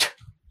stopped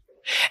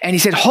and he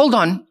said, hold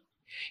on.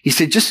 He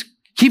said, just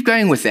keep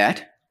going with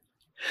that.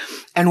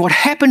 And what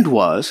happened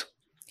was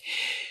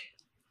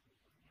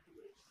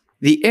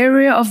the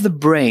area of the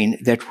brain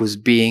that was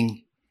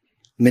being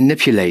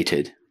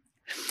manipulated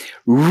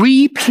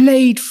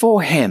replayed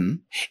for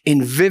him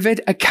in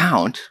vivid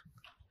account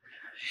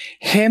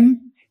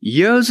him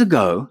years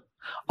ago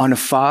on a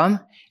farm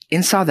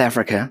in South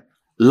Africa,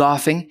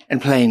 laughing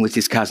and playing with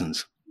his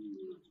cousins.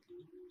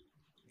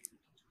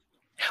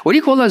 What do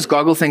you call those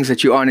goggle things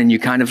that you're on and you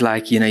kind of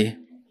like, your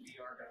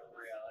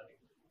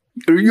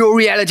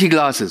reality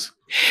glasses?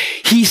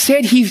 He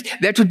said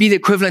that would be the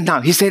equivalent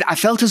now. He said, I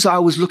felt as though I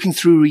was looking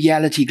through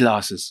reality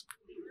glasses.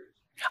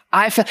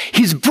 I felt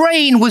his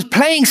brain was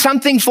playing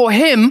something for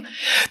him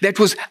that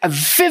was a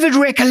vivid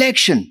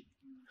recollection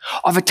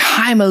of a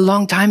time a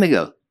long time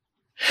ago.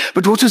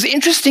 But what was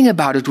interesting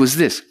about it was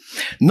this.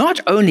 Not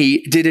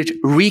only did it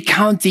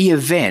recount the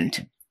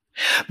event,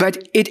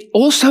 but it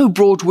also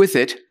brought with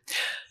it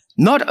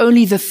not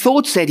only the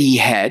thoughts that he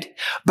had,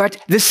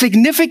 but the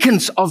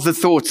significance of the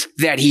thoughts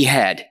that he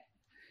had.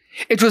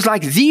 It was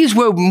like these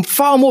were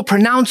far more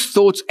pronounced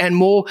thoughts and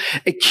more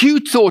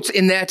acute thoughts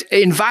in that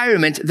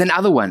environment than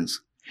other ones.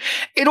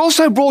 It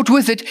also brought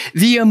with it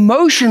the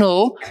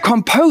emotional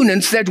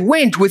components that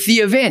went with the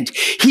event.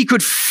 He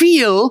could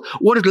feel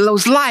what it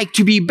was like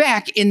to be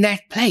back in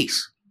that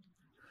place.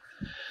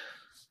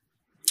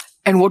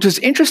 And what was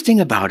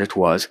interesting about it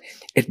was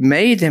it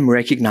made them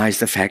recognize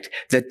the fact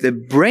that the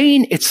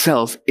brain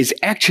itself is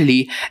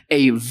actually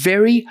a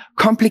very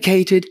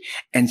complicated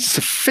and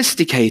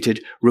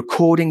sophisticated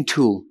recording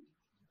tool.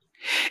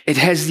 It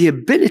has the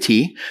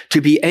ability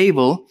to be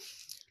able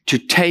to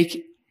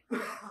take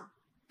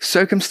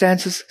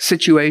circumstances,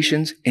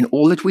 situations, in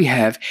all that we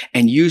have,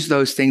 and use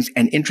those things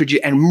and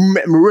introduce and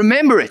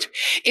remember it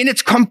in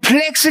its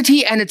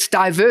complexity and its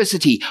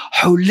diversity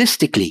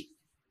holistically.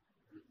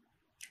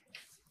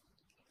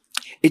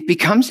 It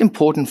becomes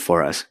important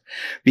for us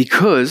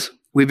because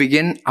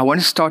I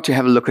want to start to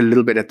have a look a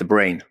little bit at the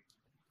brain.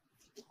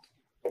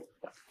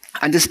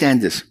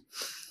 Understand this.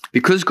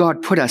 Because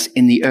God put us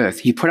in the earth,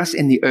 He put us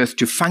in the earth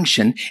to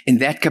function in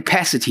that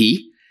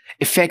capacity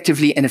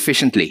effectively and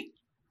efficiently.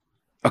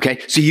 Okay,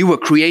 so you were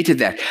created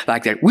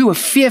like that. We were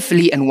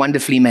fearfully and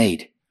wonderfully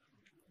made.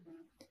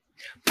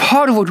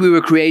 Part of what we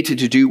were created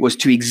to do was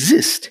to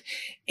exist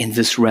in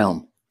this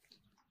realm.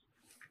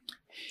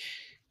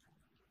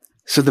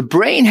 So the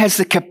brain has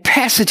the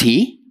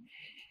capacity,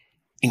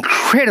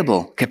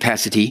 incredible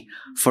capacity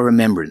for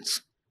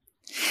remembrance.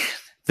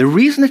 The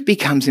reason it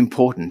becomes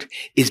important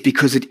is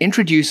because it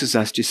introduces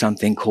us to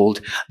something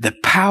called the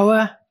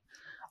power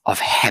of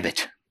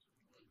habit.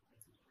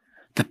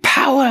 The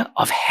power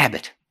of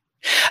habit.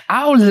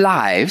 Our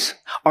lives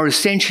are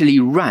essentially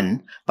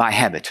run by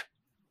habit.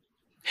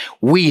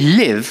 We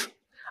live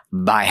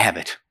by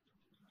habit.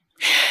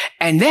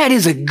 And that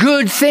is a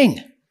good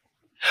thing.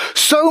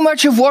 So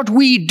much of what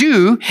we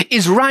do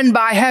is run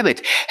by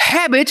habit.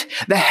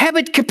 The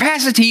habit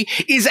capacity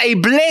is a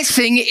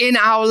blessing in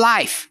our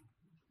life.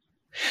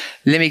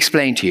 Let me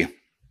explain to you.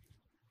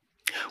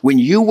 When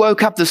you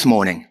woke up this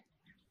morning,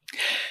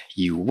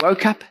 you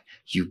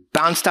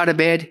bounced out of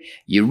bed,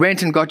 you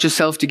went and got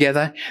yourself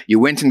together, you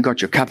went and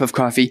got your cup of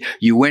coffee,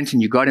 you went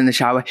and you got in the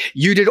shower,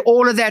 you did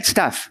all of that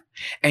stuff.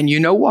 And you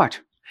know what?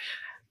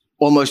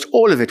 Almost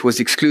all of it was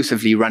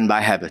exclusively run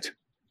by habit.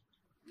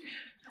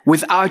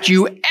 Without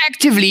you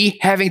actively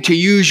having to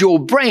use your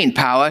brain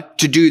power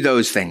to do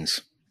those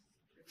things.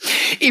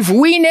 If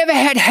we never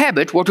had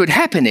habit, what would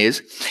happen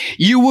is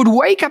you would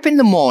wake up in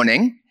the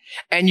morning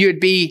and you'd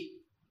be,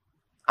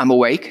 I'm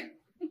awake.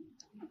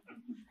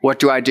 What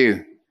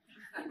do?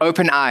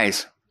 Open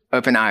eyes.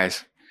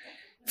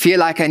 Feel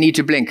like I need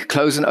to blink,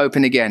 close and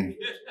open again.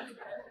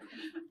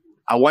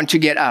 I want to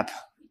get up,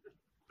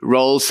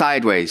 roll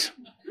sideways.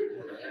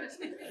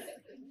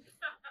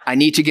 I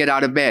need to get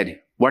out of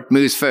bed. What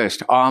moves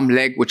first? Arm,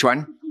 leg, which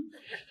one?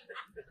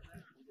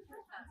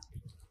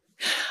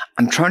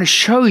 I'm trying to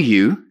show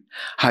you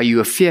how you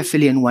are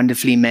fearfully and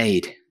wonderfully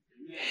made.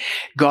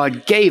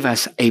 God gave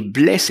us a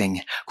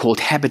blessing called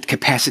habit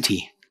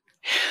capacity.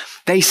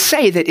 They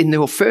say that in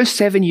your first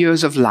 7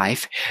 years of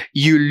life,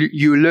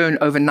 you learn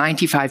over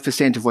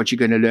 95% of what you're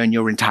going to learn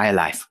your entire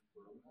life.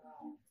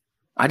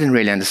 I didn't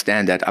really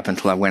understand that up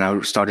until when I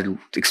started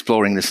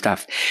exploring this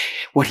stuff.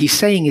 What he's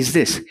saying is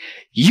this.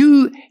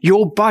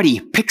 Your body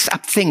picks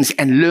up things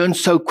and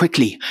learns so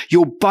quickly.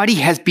 Your body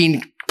has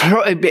been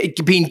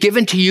been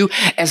given to you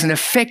as an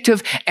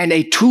effective and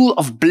a tool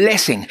of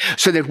blessing,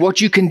 so that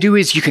what you can do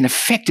is you can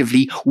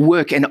effectively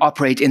work and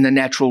operate in the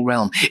natural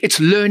realm. It's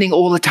learning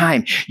all the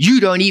time. You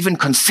don't even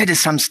consider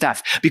some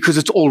stuff because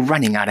it's all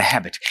running out of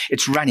habit.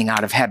 It's running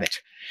out of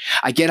habit.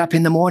 I get up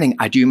in the morning,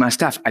 I do my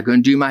stuff, I go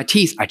and do my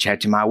teeth, I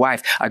chat to my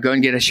wife, I go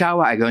and get a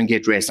shower, I go and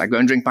get dressed, I go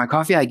and drink my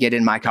coffee, I get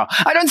in my car.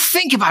 I don't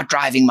think about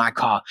driving my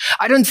car.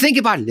 I don't think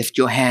about lift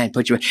your hand,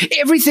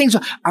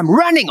 I'm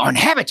running on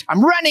habit.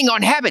 I'm running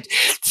on habit.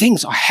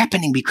 Things are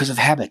happening because of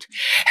habit.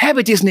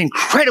 Habit is an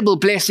incredible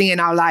blessing in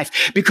our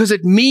life because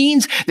it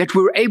means that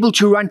we're able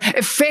to run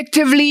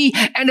effectively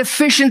and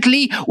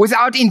efficiently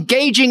without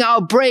engaging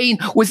our brain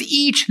with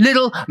each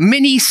little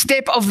mini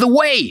step of the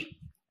way.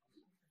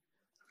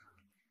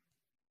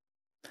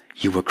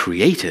 You were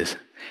created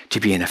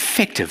to be an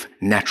effective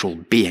natural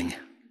being.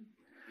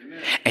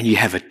 Amen. And you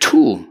have a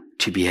tool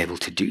to be able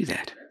to do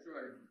that.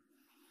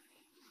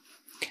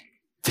 Right.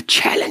 The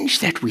challenge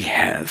that we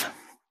have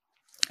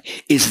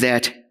is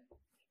that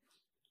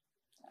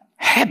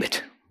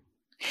habit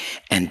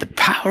and the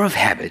power of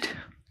habit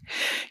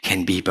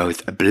can be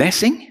both a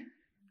blessing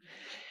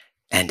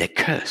and a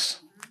curse.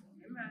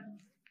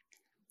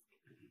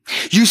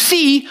 You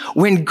see,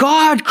 when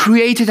God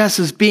created us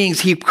as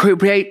beings, He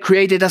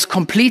created us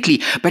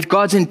completely. But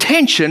God's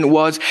intention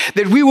was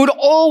that we would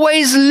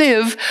always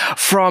live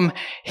from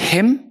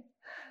Him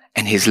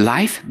and His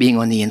life being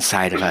on the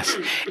inside of us,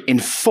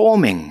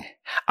 informing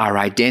our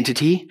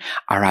identity,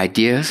 our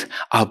ideas,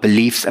 our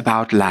beliefs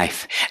about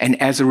life.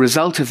 And as a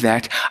result of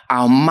that,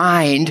 our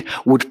mind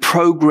would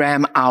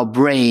program our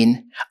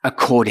brain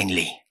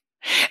accordingly.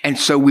 And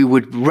so we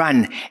would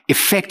run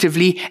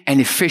effectively and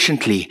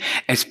efficiently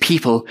as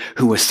people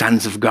who were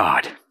sons of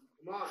God.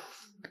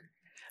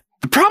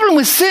 The problem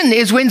with sin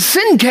is when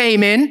sin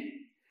came in,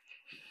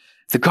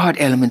 the God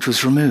element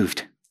was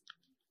removed.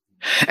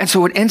 And so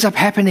what ends up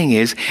happening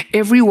is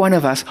every one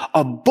of us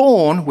are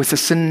born with a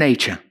sin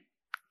nature.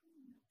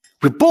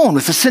 We're born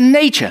with a sin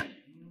nature.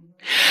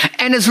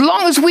 And as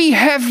long as we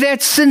have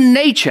that sin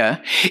nature,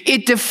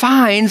 it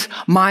defines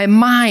my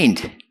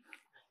mind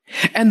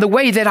and the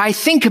way that I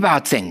think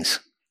about things.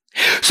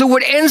 So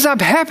what ends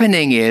up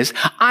happening is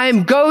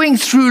I'm going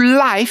through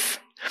life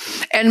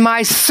and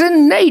my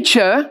sin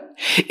nature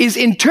is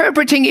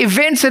interpreting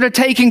events that are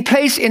taking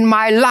place in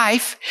my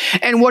life.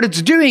 And what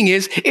it's doing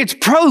is it's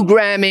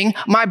programming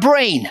my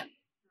brain.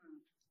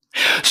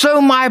 So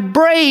my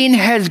brain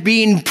has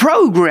been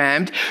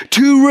programmed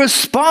to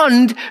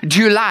respond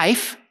to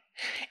life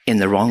in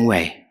the wrong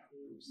way.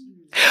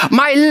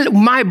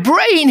 My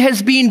brain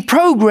has been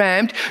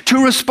programmed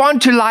to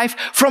respond to life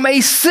from a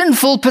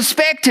sinful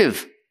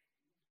perspective.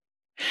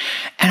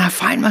 And I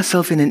find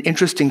myself in an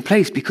interesting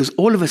place because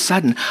all of a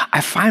sudden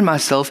I find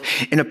myself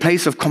in a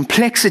place of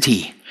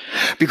complexity.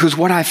 Because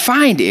what I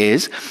find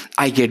is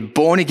I get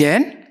born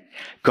again,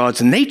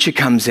 God's nature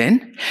comes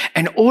in,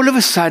 and all of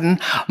a sudden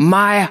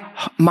my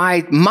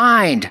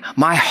mind,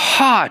 my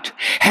heart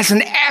has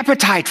an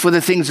appetite for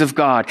the things of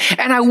God.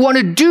 And I want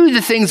to do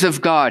the things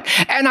of God.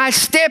 And I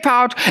step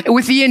out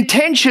with the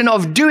intention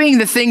of doing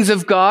the things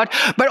of God.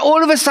 But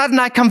all of a sudden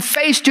I come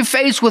face to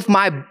face with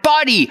my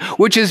body,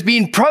 which has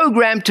been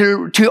programmed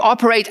to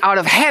operate out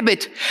of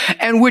habit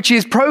and which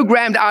is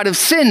programmed out of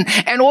sin.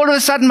 And all of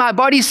a sudden my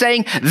body's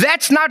saying,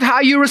 that's not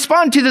how you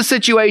respond to the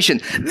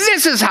situation.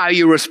 This is how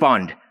you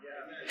respond.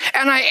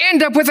 And I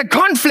end up with a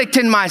conflict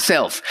in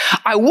myself.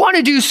 I want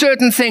to do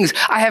certain things.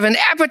 I have an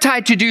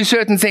appetite to do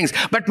certain things,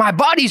 but my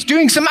body's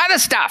doing some other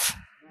stuff.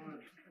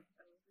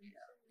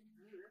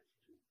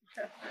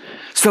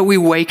 So we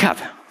wake up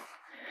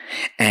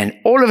and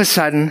all of a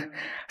sudden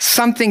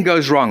something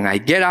goes wrong. I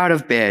get out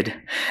of bed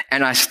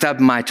and I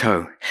stub my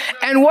toe.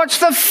 And what's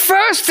the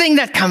first thing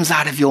that comes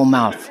out of your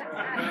mouth?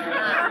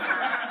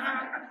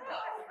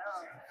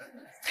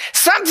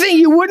 Something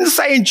you wouldn't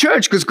say in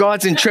church because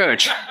God's in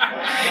church.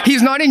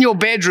 He's not in your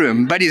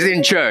bedroom, but He's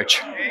in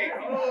church.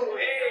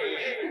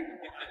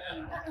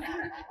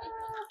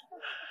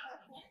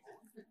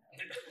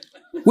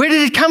 Where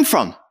did it come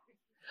from?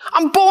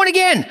 I'm born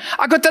again.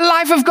 I got the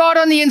life of God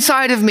on the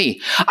inside of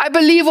me. I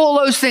believe all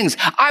those things.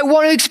 I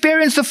want to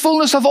experience the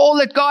fullness of all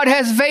that God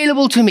has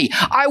available to me.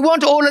 I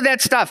want all of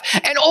that stuff.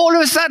 And all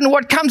of a sudden,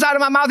 what comes out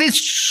of my mouth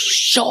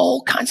is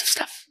all kinds of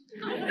stuff.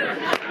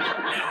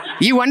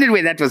 You wondered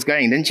where that was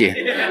going, didn't you?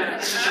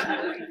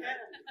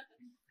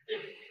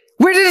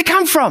 Where did it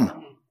come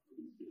from?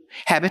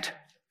 Habit.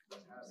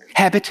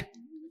 Habit.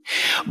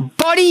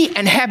 Body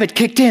and habit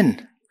kicked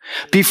in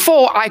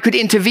before I could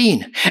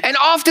intervene. And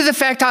after the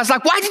fact, I was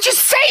like, why did you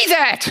say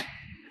that?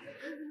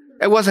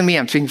 It wasn't me.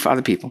 I'm speaking for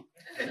other people.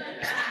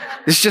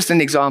 This is just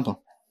an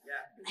example.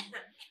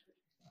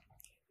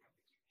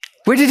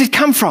 Where did it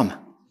come from?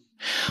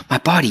 My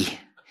body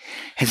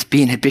has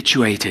been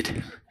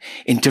habituated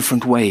in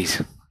different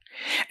ways.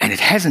 And it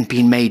hasn't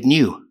been made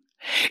new.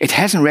 It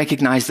hasn't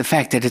recognized the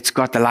fact that it's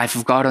got the life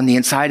of God on the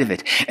inside of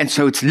it. And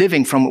so it's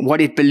living from what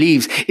it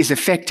believes is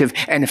effective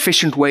and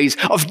efficient ways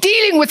of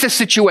dealing with the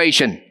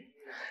situation.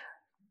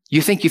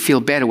 You think you feel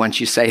better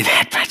once you say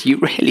that, but you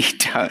really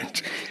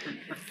don't.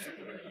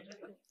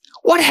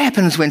 What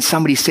happens when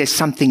somebody says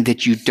something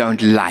that you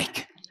don't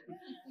like?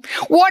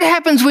 What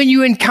happens when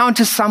you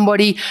encounter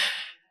somebody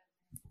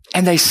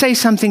and they say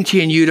something to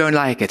you and you don't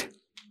like it?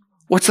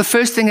 What's the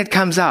first thing that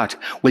comes out?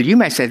 Well, you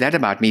may say that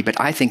about me, but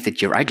I think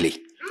that you're ugly.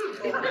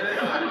 Where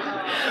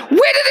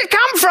did it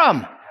come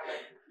from?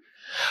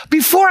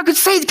 Before I could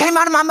say it, came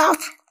out of my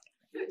mouth.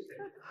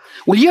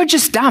 Well, you're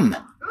just dumb.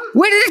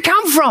 Where did it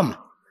come from?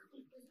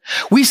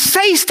 We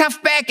say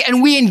stuff back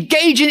and we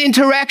engage in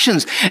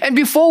interactions. And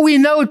before we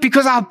know it,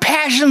 because our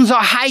passions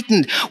are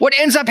heightened, what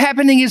ends up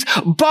happening is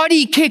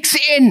body kicks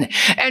in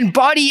and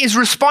body is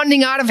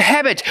responding out of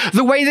habit,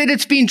 the way that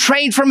it's been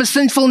trained from a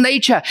sinful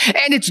nature.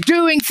 And it's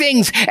doing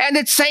things and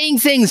it's saying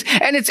things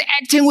and it's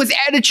acting with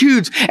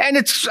attitudes and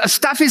it's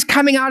stuff is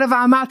coming out of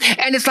our mouth.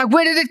 And it's like,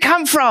 where did it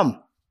come from?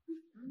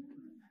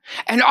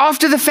 And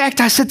after the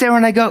fact, I sit there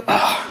and I go,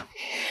 oh,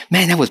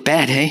 man, that was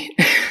bad, hey?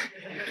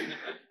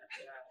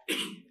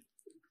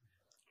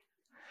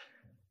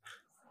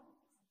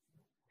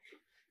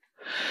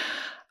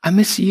 I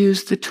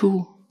misused the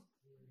tool.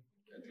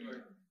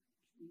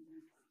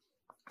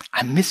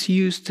 I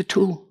misused the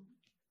tool.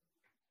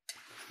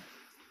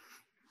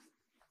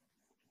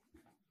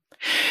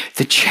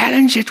 The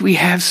challenge that we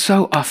have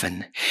so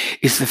often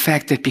is the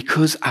fact that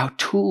because our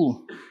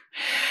tool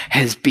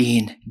has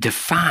been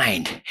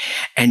defined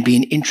and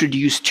been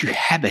introduced to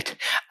habit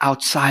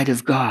outside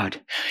of God,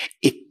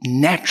 it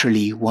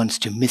naturally wants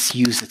to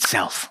misuse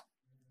itself.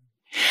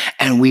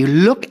 And we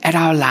look at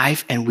our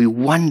life and we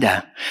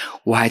wonder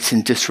why it's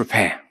in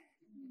disrepair.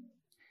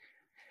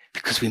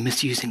 Because we're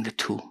misusing the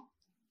tool.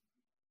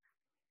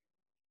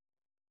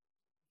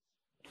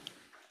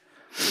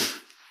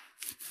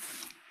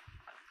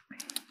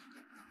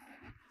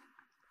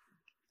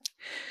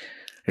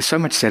 There's so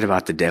much said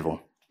about the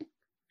devil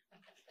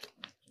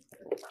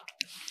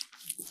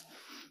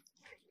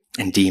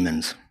and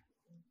demons.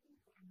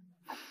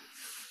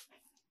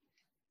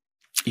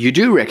 You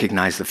do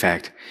recognize the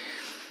fact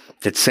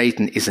that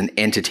Satan is an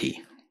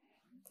entity.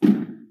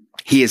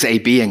 He is a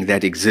being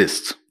that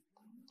exists.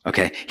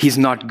 Okay, he's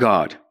not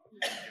God.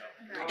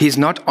 He's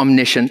not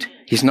omniscient.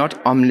 He's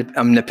not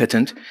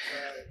omnipotent.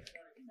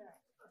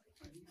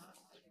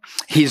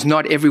 He's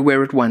not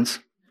everywhere at once.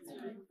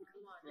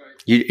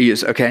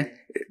 Okay?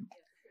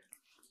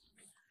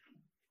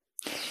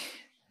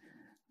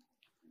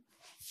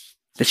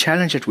 The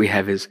challenge that we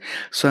have is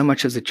so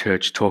much of the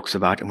church talks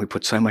about and we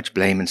put so much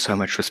blame and so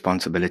much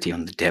responsibility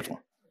on the devil.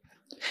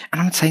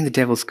 And I'm not saying the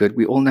devil's good.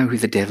 We all know who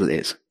the devil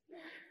is.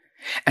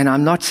 And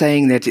I'm not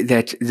saying that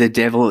the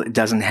devil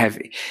doesn't have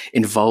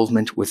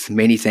involvement with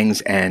many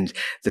things and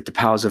that the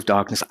powers of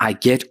darkness, I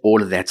get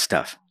all of that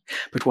stuff.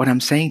 But what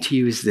I'm saying to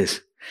you is this.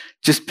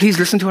 Just please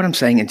listen to what I'm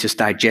saying and just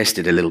digest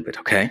it a little bit,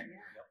 okay?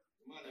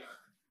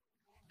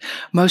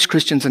 Most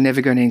Christians are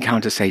never going to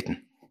encounter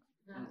Satan.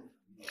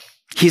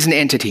 He's an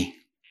entity.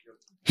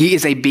 He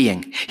is a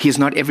being. He is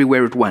not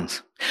everywhere at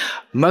once.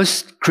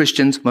 Most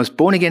Christians, most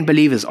born-again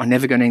believers are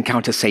never going to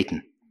encounter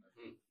Satan.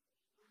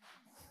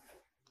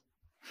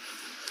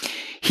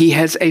 He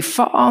has a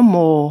far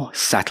more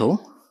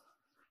subtle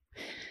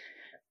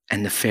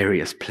and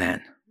nefarious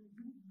plan.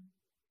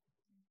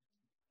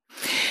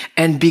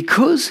 And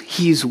because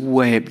he's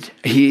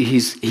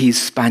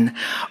spun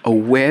a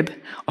web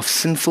of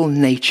sinful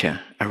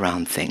nature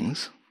around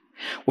things,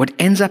 what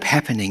ends up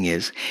happening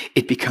is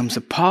it becomes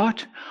a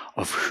part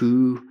of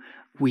who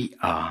we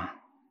are.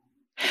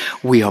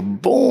 We are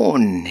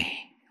born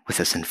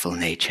with a sinful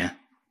nature.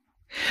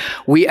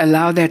 We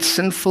allow that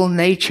sinful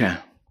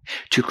nature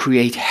to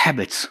create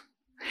habits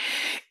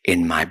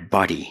in my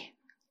body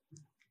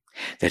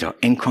that are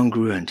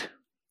incongruent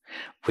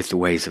with the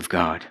ways of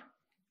God.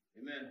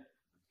 Amen.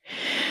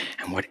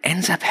 And what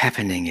ends up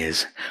happening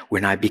is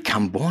when I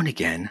become born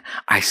again,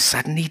 I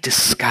suddenly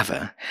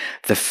discover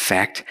the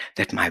fact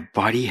that my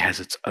body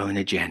has its own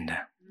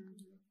agenda.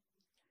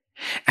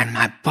 And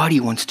my body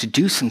wants to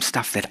do some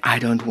stuff that I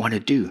don't want to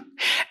do.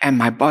 And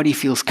my body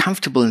feels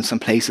comfortable in some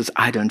places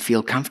I don't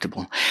feel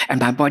comfortable.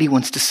 And my body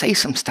wants to say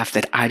some stuff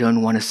that I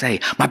don't want to say.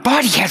 My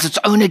body has its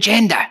own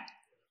agenda.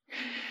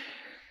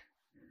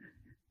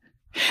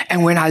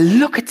 And when I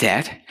look at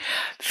that,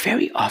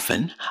 very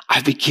often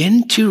I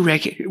begin to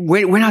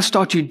when I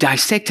start to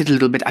dissect it a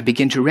little bit, I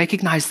begin to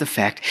recognize the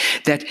fact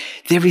that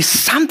there is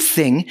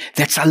something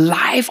that's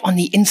alive on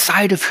the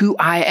inside of who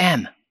I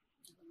am.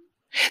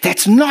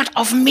 That's not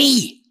of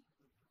me.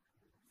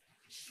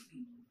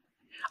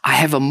 I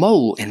have a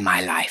mole in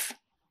my life.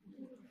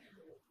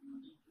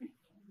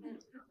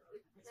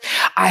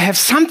 I have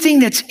something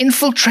that's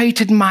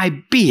infiltrated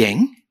my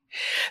being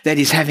that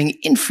is having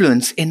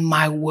influence in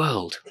my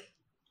world.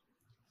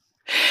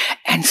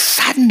 And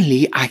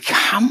suddenly I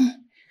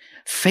come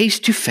face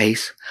to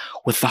face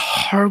with the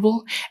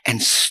horrible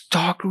and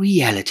stark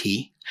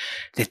reality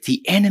that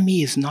the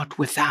enemy is not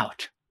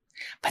without,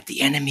 but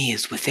the enemy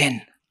is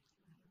within.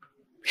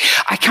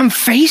 I come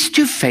face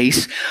to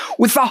face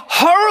with the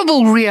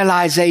horrible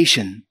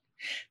realization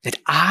that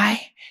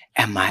I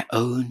am my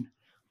own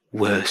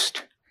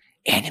worst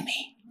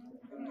enemy.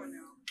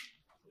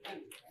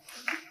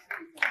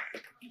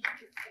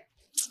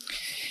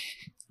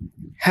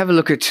 have a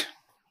look at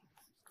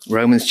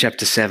Romans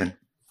chapter 7.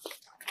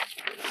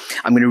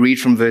 I'm going to read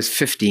from verse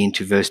 15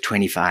 to verse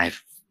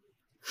 25.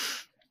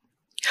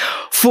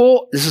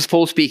 This is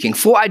Paul speaking,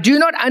 for I do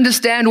not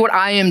understand what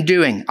I am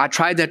doing. I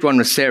tried that one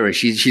with Sarah.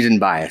 She didn't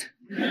buy it.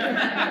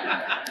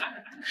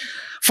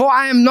 For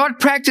I am not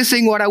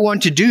practicing what I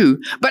want to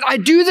do, but I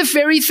do the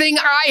very thing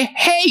I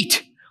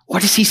hate.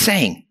 What is he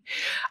saying?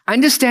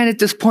 Understand at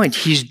this point,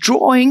 he's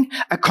drawing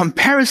a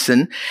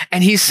comparison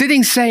and he's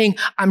sitting saying,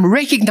 I'm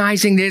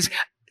recognizing there's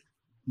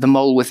the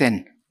mole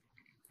within.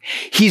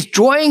 He's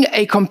drawing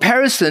a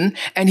comparison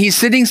and he's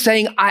sitting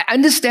saying, I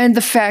understand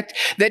the fact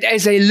that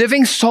as a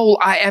living soul,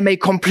 I am a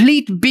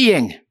complete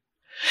being.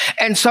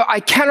 And so I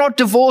cannot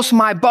divorce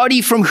my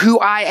body from who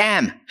I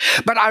am.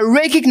 But I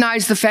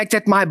recognize the fact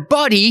that my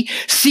body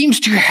seems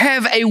to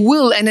have a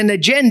will and an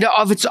agenda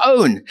of its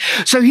own.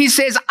 So he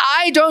says,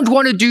 I don't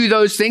want to do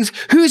those things.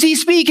 Who's he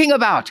speaking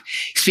about?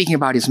 He's speaking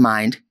about his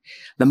mind,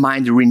 the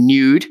mind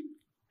renewed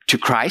to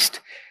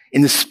Christ,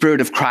 in the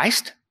spirit of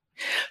Christ.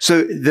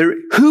 So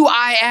who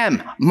I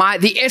am,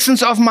 the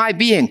essence of my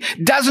being,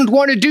 doesn't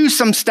want to do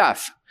some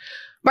stuff.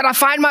 But I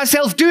find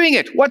myself doing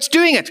it. What's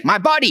doing it? My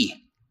body.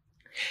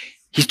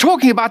 He's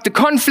talking about the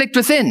conflict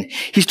within.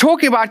 He's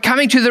talking about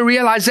coming to the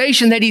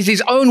realization that he's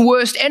his own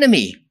worst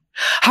enemy.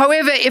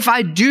 However, if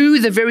I do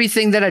the very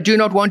thing that I do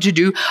not want to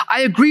do,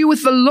 I agree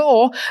with the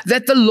law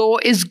that the law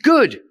is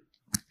good.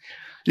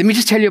 Let me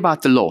just tell you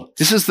about the law.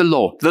 This is the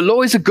law. The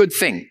law is a good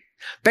thing.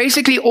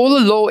 Basically, all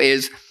the law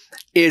is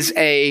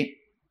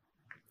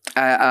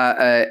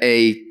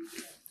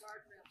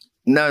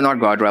no, not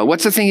guardrail.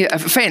 What's the thing? A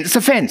fence. It's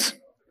a fence.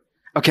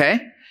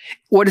 Okay?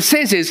 What it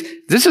says is,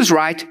 this is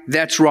right,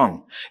 that's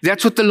wrong.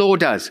 That's what the law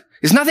does.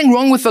 There's nothing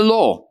wrong with the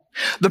law.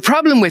 The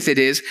problem with it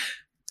is,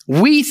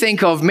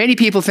 many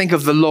people think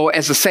of the law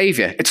as a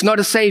savior. It's not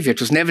a savior. It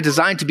was never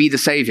designed to be the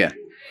savior.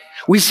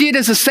 We see it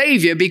as a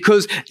savior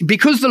because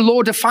the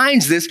law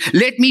defines this,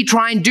 let me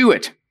try and do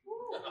it.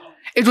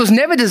 It was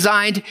never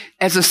designed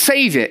as a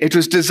savior. It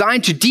was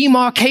designed to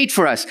demarcate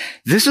for us.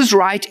 This is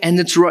right and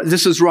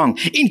this is wrong.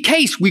 In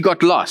case we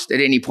got lost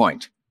at any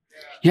point.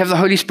 You have the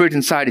Holy Spirit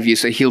inside of you,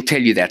 so he'll tell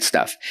you that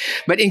stuff.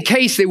 But in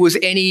case there was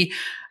any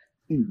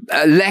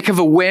lack of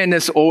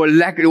awareness or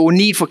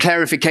need for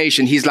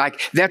clarification, he's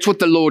like, that's what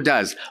the law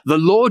does. The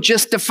law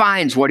just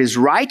defines what is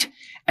right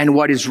and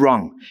what is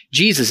wrong.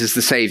 Jesus is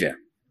the savior.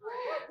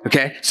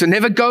 Okay, so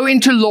never go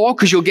into law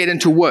because you'll get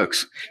into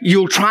works.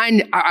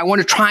 I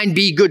want to try and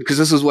be good because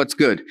this is what's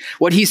good.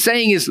 What he's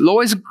saying is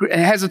law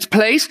has its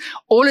place.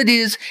 All it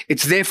is,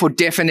 it's there for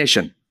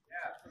definition.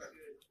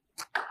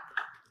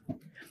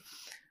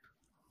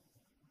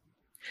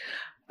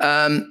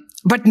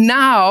 But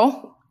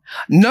now,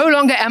 no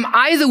longer am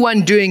I the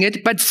one doing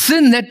it, but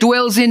sin that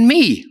dwells in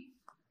me.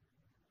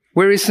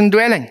 Where is sin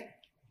dwelling?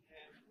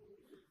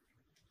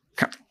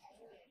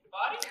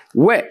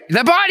 Where?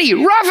 The body.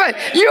 Rafa,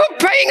 you're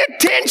paying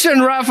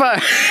attention,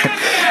 Rafa.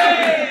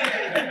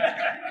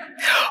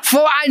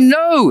 For I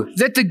know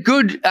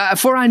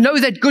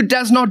that good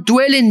does not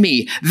dwell in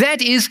me.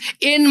 That is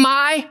in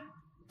my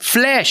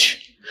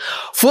flesh.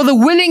 For the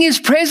willing is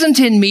present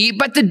in me,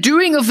 but the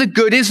doing of the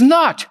good is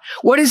not.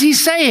 What is he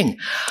saying?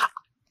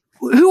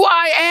 Who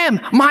I am,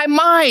 my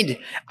mind.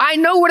 I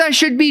know what I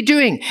should be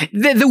doing.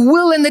 The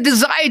will and the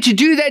desire to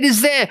do that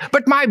is there,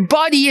 but my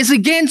body is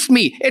against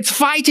me. It's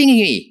fighting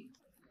me.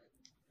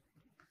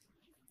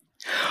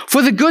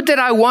 For the good that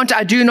I want,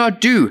 I do not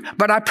do,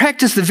 but I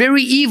practice the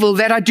very evil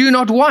that I do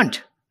not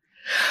want.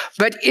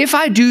 But if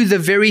I do the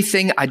very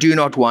thing I do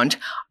not want,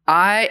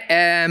 I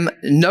am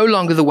no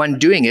longer the one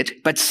doing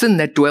it, but sin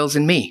that dwells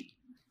in me.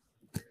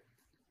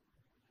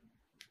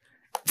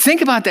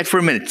 Think about that for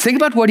a minute. Think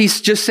about what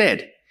he's just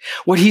said.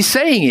 What he's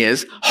saying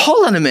is,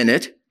 hold on a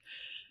minute,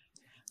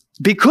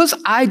 because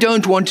I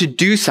don't want to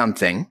do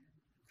something,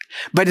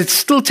 but it's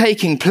still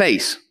taking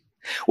place.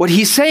 What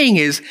he's saying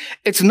is,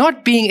 it's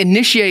not being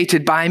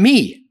initiated by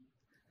me.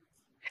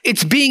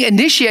 It's being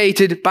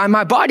initiated by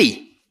my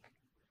body.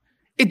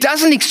 It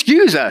doesn't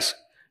excuse us.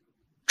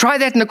 Try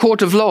that in a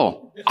court of law.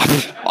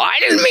 I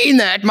didn't mean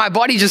that. My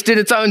body just did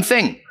its own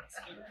thing.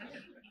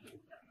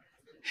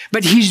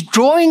 But he's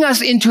drawing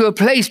us into a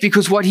place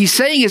because what he's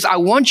saying is, I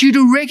want you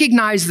to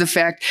recognize the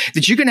fact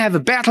that you're going to have a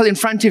battle in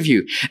front of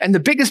you. And the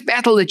biggest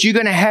battle that you're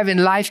going to have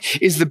in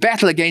life is the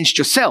battle against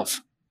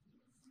yourself.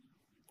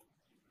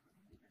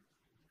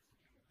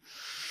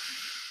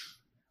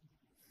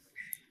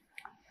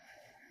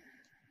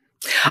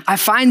 I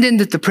find then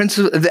the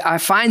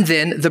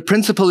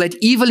principle that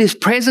evil is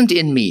present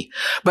in me,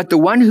 but the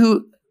one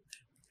who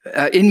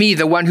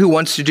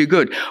wants to do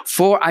good.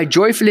 For I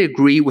joyfully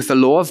agree with the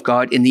law of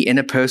God in the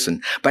inner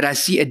person, but I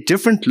see a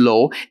different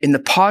law in the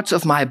parts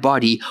of my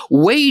body,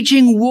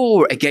 waging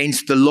war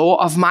against the law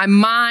of my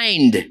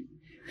mind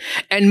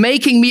and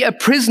making me a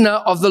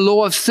prisoner of the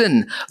law of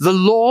sin, the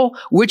law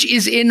which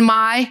is in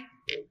my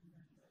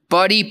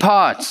body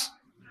parts.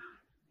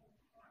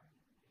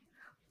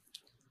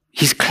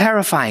 He's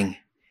clarifying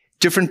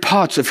different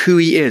parts of who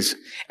he is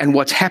and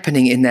what's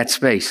happening in that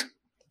space.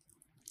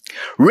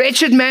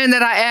 Wretched man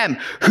that I am,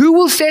 who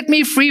will set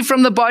me free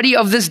from the body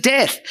of this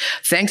death?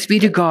 Thanks be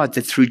to God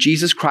that through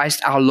Jesus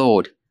Christ our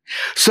Lord.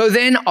 So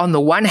then, on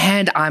the one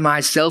hand, I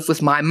myself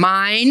with my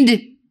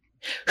mind,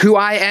 who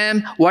I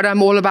am, what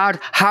I'm all about,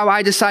 how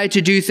I decide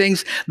to do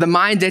things, the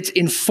mind that's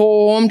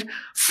informed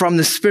from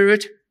the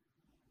Spirit,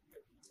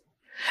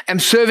 am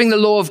serving the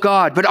law of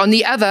God. But on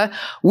the other,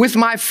 with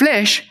my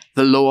flesh,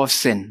 the law of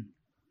sin.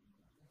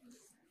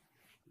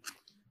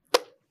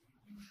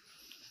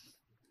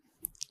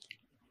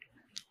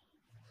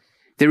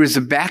 There is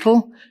a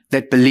battle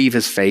that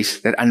believers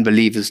face that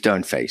unbelievers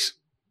don't face.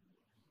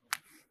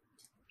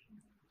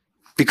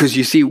 Because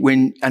you see,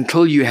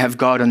 until you have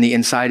God on the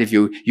inside of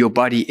you, your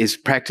body is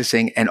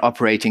practicing and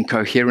operating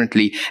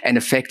coherently and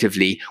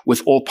effectively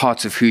with all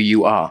parts of who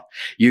you are.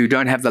 You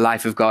don't have the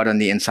life of God on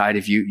the inside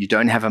of you. You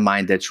don't have a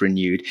mind that's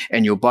renewed,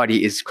 and your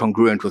body is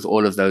congruent with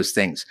all of those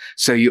things.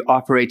 So you're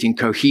operating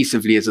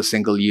cohesively as a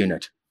single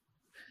unit.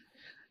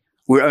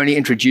 We're only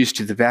introduced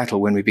to the battle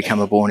when we become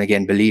a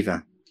born-again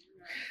believer.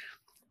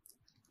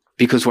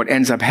 Because what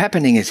ends up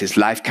happening is his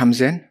life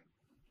comes in.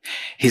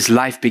 His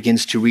life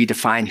begins to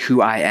redefine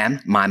who I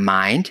am, my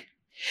mind.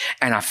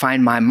 And I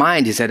find my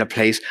mind is at a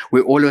place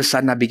where all of a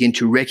sudden I begin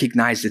to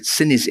recognize that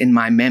sin is in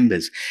my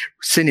members.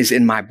 Sin is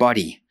in my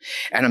body.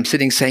 And I'm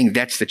sitting saying,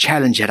 that's the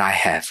challenge that I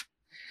have.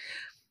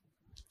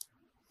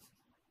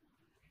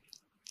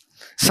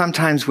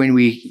 Sometimes when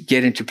we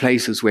get into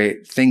places where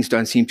things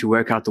don't seem to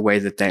work out the way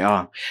that they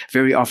are,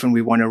 very often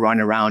we want to run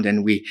around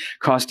and we're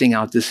casting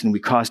out this and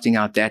we're casting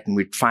out that, and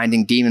we're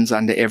finding demons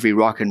under every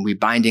rock, and we're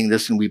binding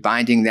this and we're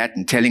binding that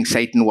and telling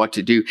Satan what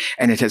to do.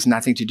 And it has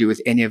nothing to do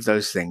with any of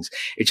those things.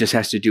 It just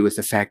has to do with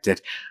the fact that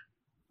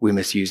we're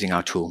misusing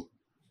our tool.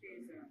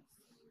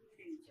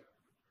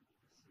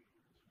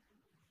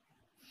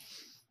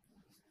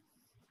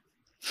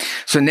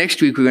 So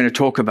next week, we're going to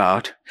talk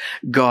about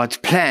God's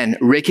plan,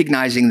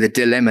 recognizing the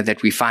dilemma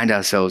that we find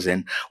ourselves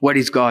in. What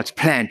is God's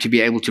plan to be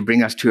able to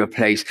bring us to a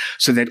place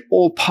so that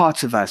all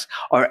parts of us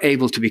are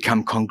able to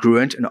become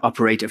congruent and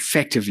operate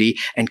effectively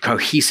and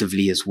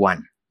cohesively as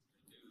one?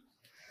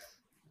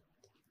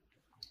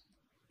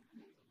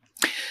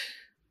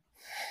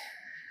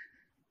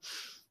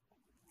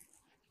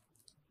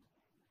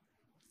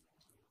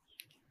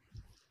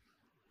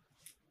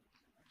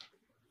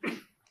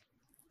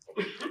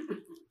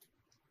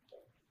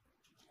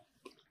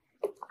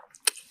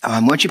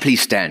 Won't you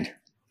please stand?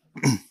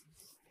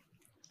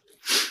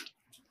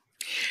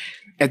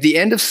 At the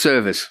end of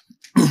service,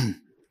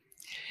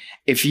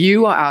 if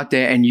you are out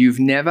there and you've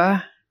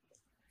never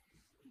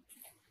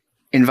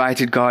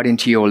invited God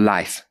into your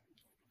life,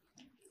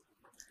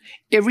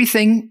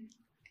 everything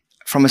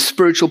from a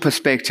spiritual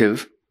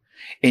perspective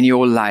in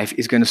your life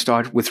is going to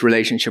start with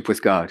relationship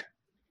with God.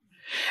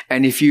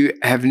 And if you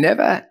have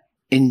never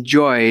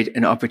enjoyed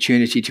an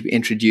opportunity to be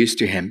introduced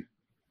to him,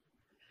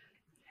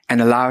 and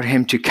allowed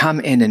him to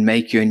come in and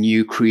make you a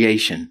new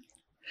creation,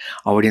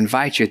 I would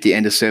invite you at the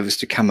end of service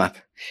to come up,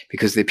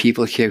 because there are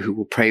people here who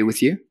will pray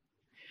with you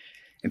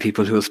and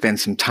people who will spend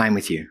some time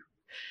with you.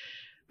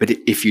 But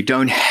if you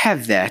don't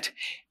have that,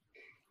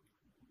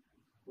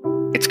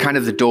 it's kind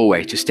of the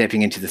doorway to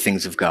stepping into the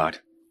things of God.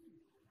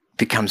 It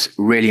becomes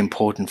really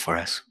important for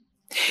us.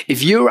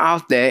 If you're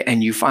out there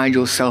and you find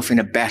yourself in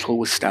a battle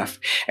with stuff,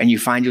 and you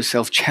find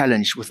yourself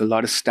challenged with a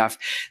lot of stuff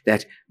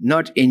that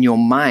not in your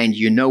mind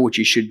you know what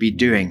you should be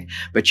doing,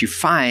 but you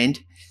find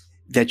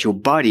that your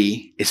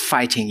body is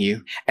fighting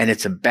you and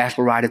it's a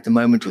battle right at the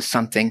moment with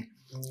something,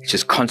 it's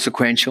just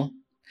consequential,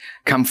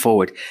 come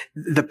forward.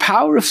 The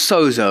power of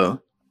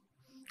sozo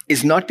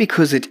is not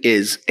because it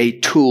is a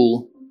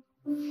tool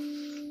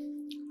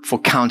for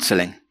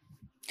counseling.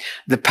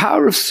 The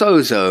power of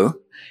sozo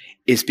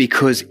is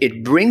because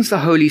it brings the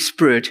Holy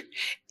Spirit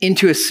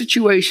into a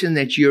situation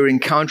that you're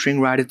encountering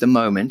right at the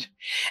moment,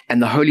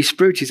 and the Holy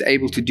Spirit is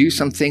able to do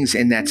some things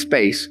in that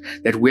space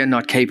that we're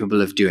not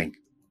capable of doing.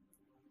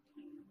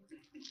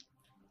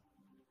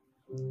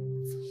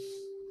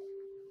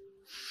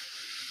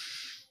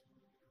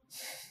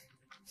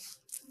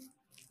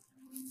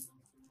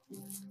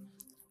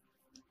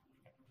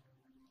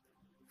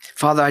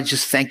 Father, I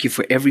just thank you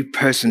for every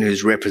person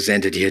who's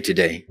represented here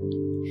today.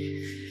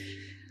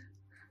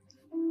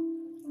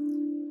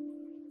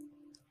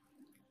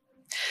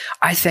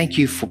 I thank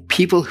you for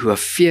people who are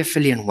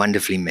fearfully and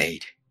wonderfully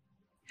made.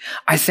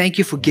 I thank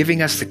you for giving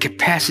us the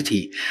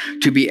capacity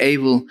to be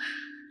able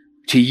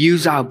to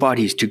use our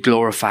bodies to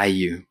glorify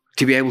you,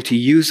 to be able to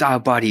use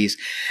our bodies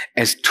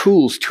as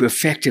tools to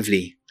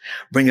effectively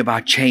bring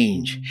about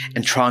change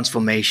and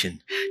transformation,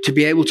 to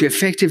be able to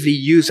effectively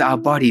use our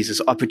bodies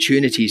as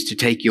opportunities to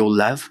take your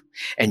love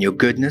and your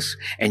goodness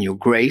and your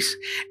grace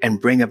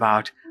and bring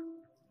about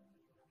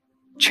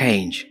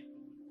change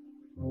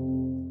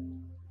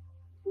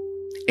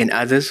in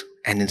others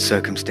and in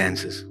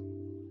circumstances.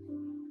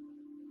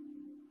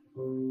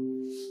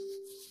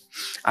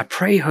 I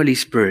pray, Holy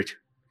Spirit,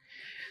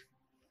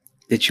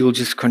 that you'll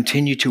just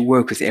continue to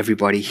work with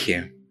everybody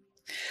here.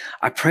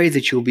 I pray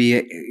that you'll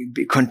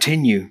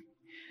continue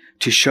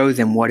to show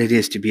them what it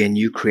is to be a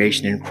new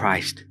creation in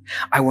Christ.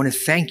 I want to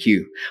thank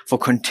you for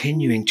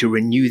continuing to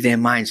renew their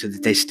minds so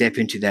that they step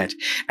into that.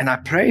 And I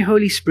pray,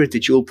 Holy Spirit,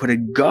 that you'll put a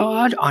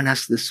guard on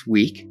us this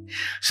week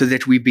so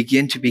that we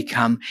begin to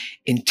become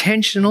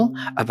intentional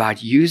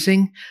about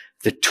using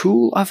the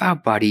tool of our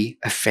body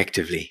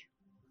effectively.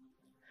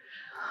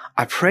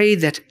 I pray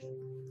that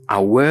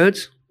our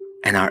words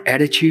and our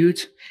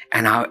attitudes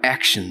and our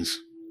actions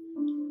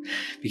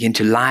begin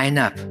to line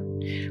up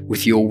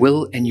with your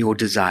will and your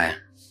desire.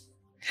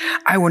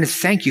 I want to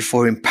thank you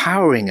for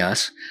empowering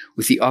us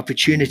with the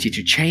opportunity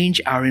to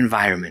change our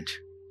environment,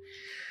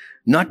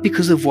 not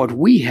because of what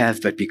we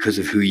have, but because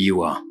of who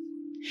you are,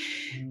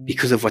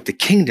 because of what the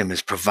kingdom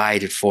has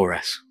provided for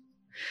us,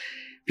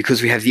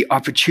 because we have the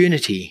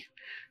opportunity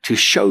to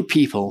show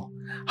people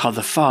how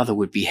the Father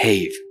would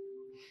behave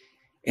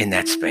in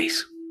that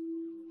space.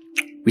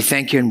 We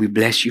thank you and we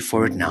bless you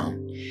for it now.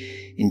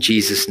 In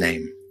Jesus'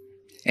 name,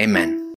 amen.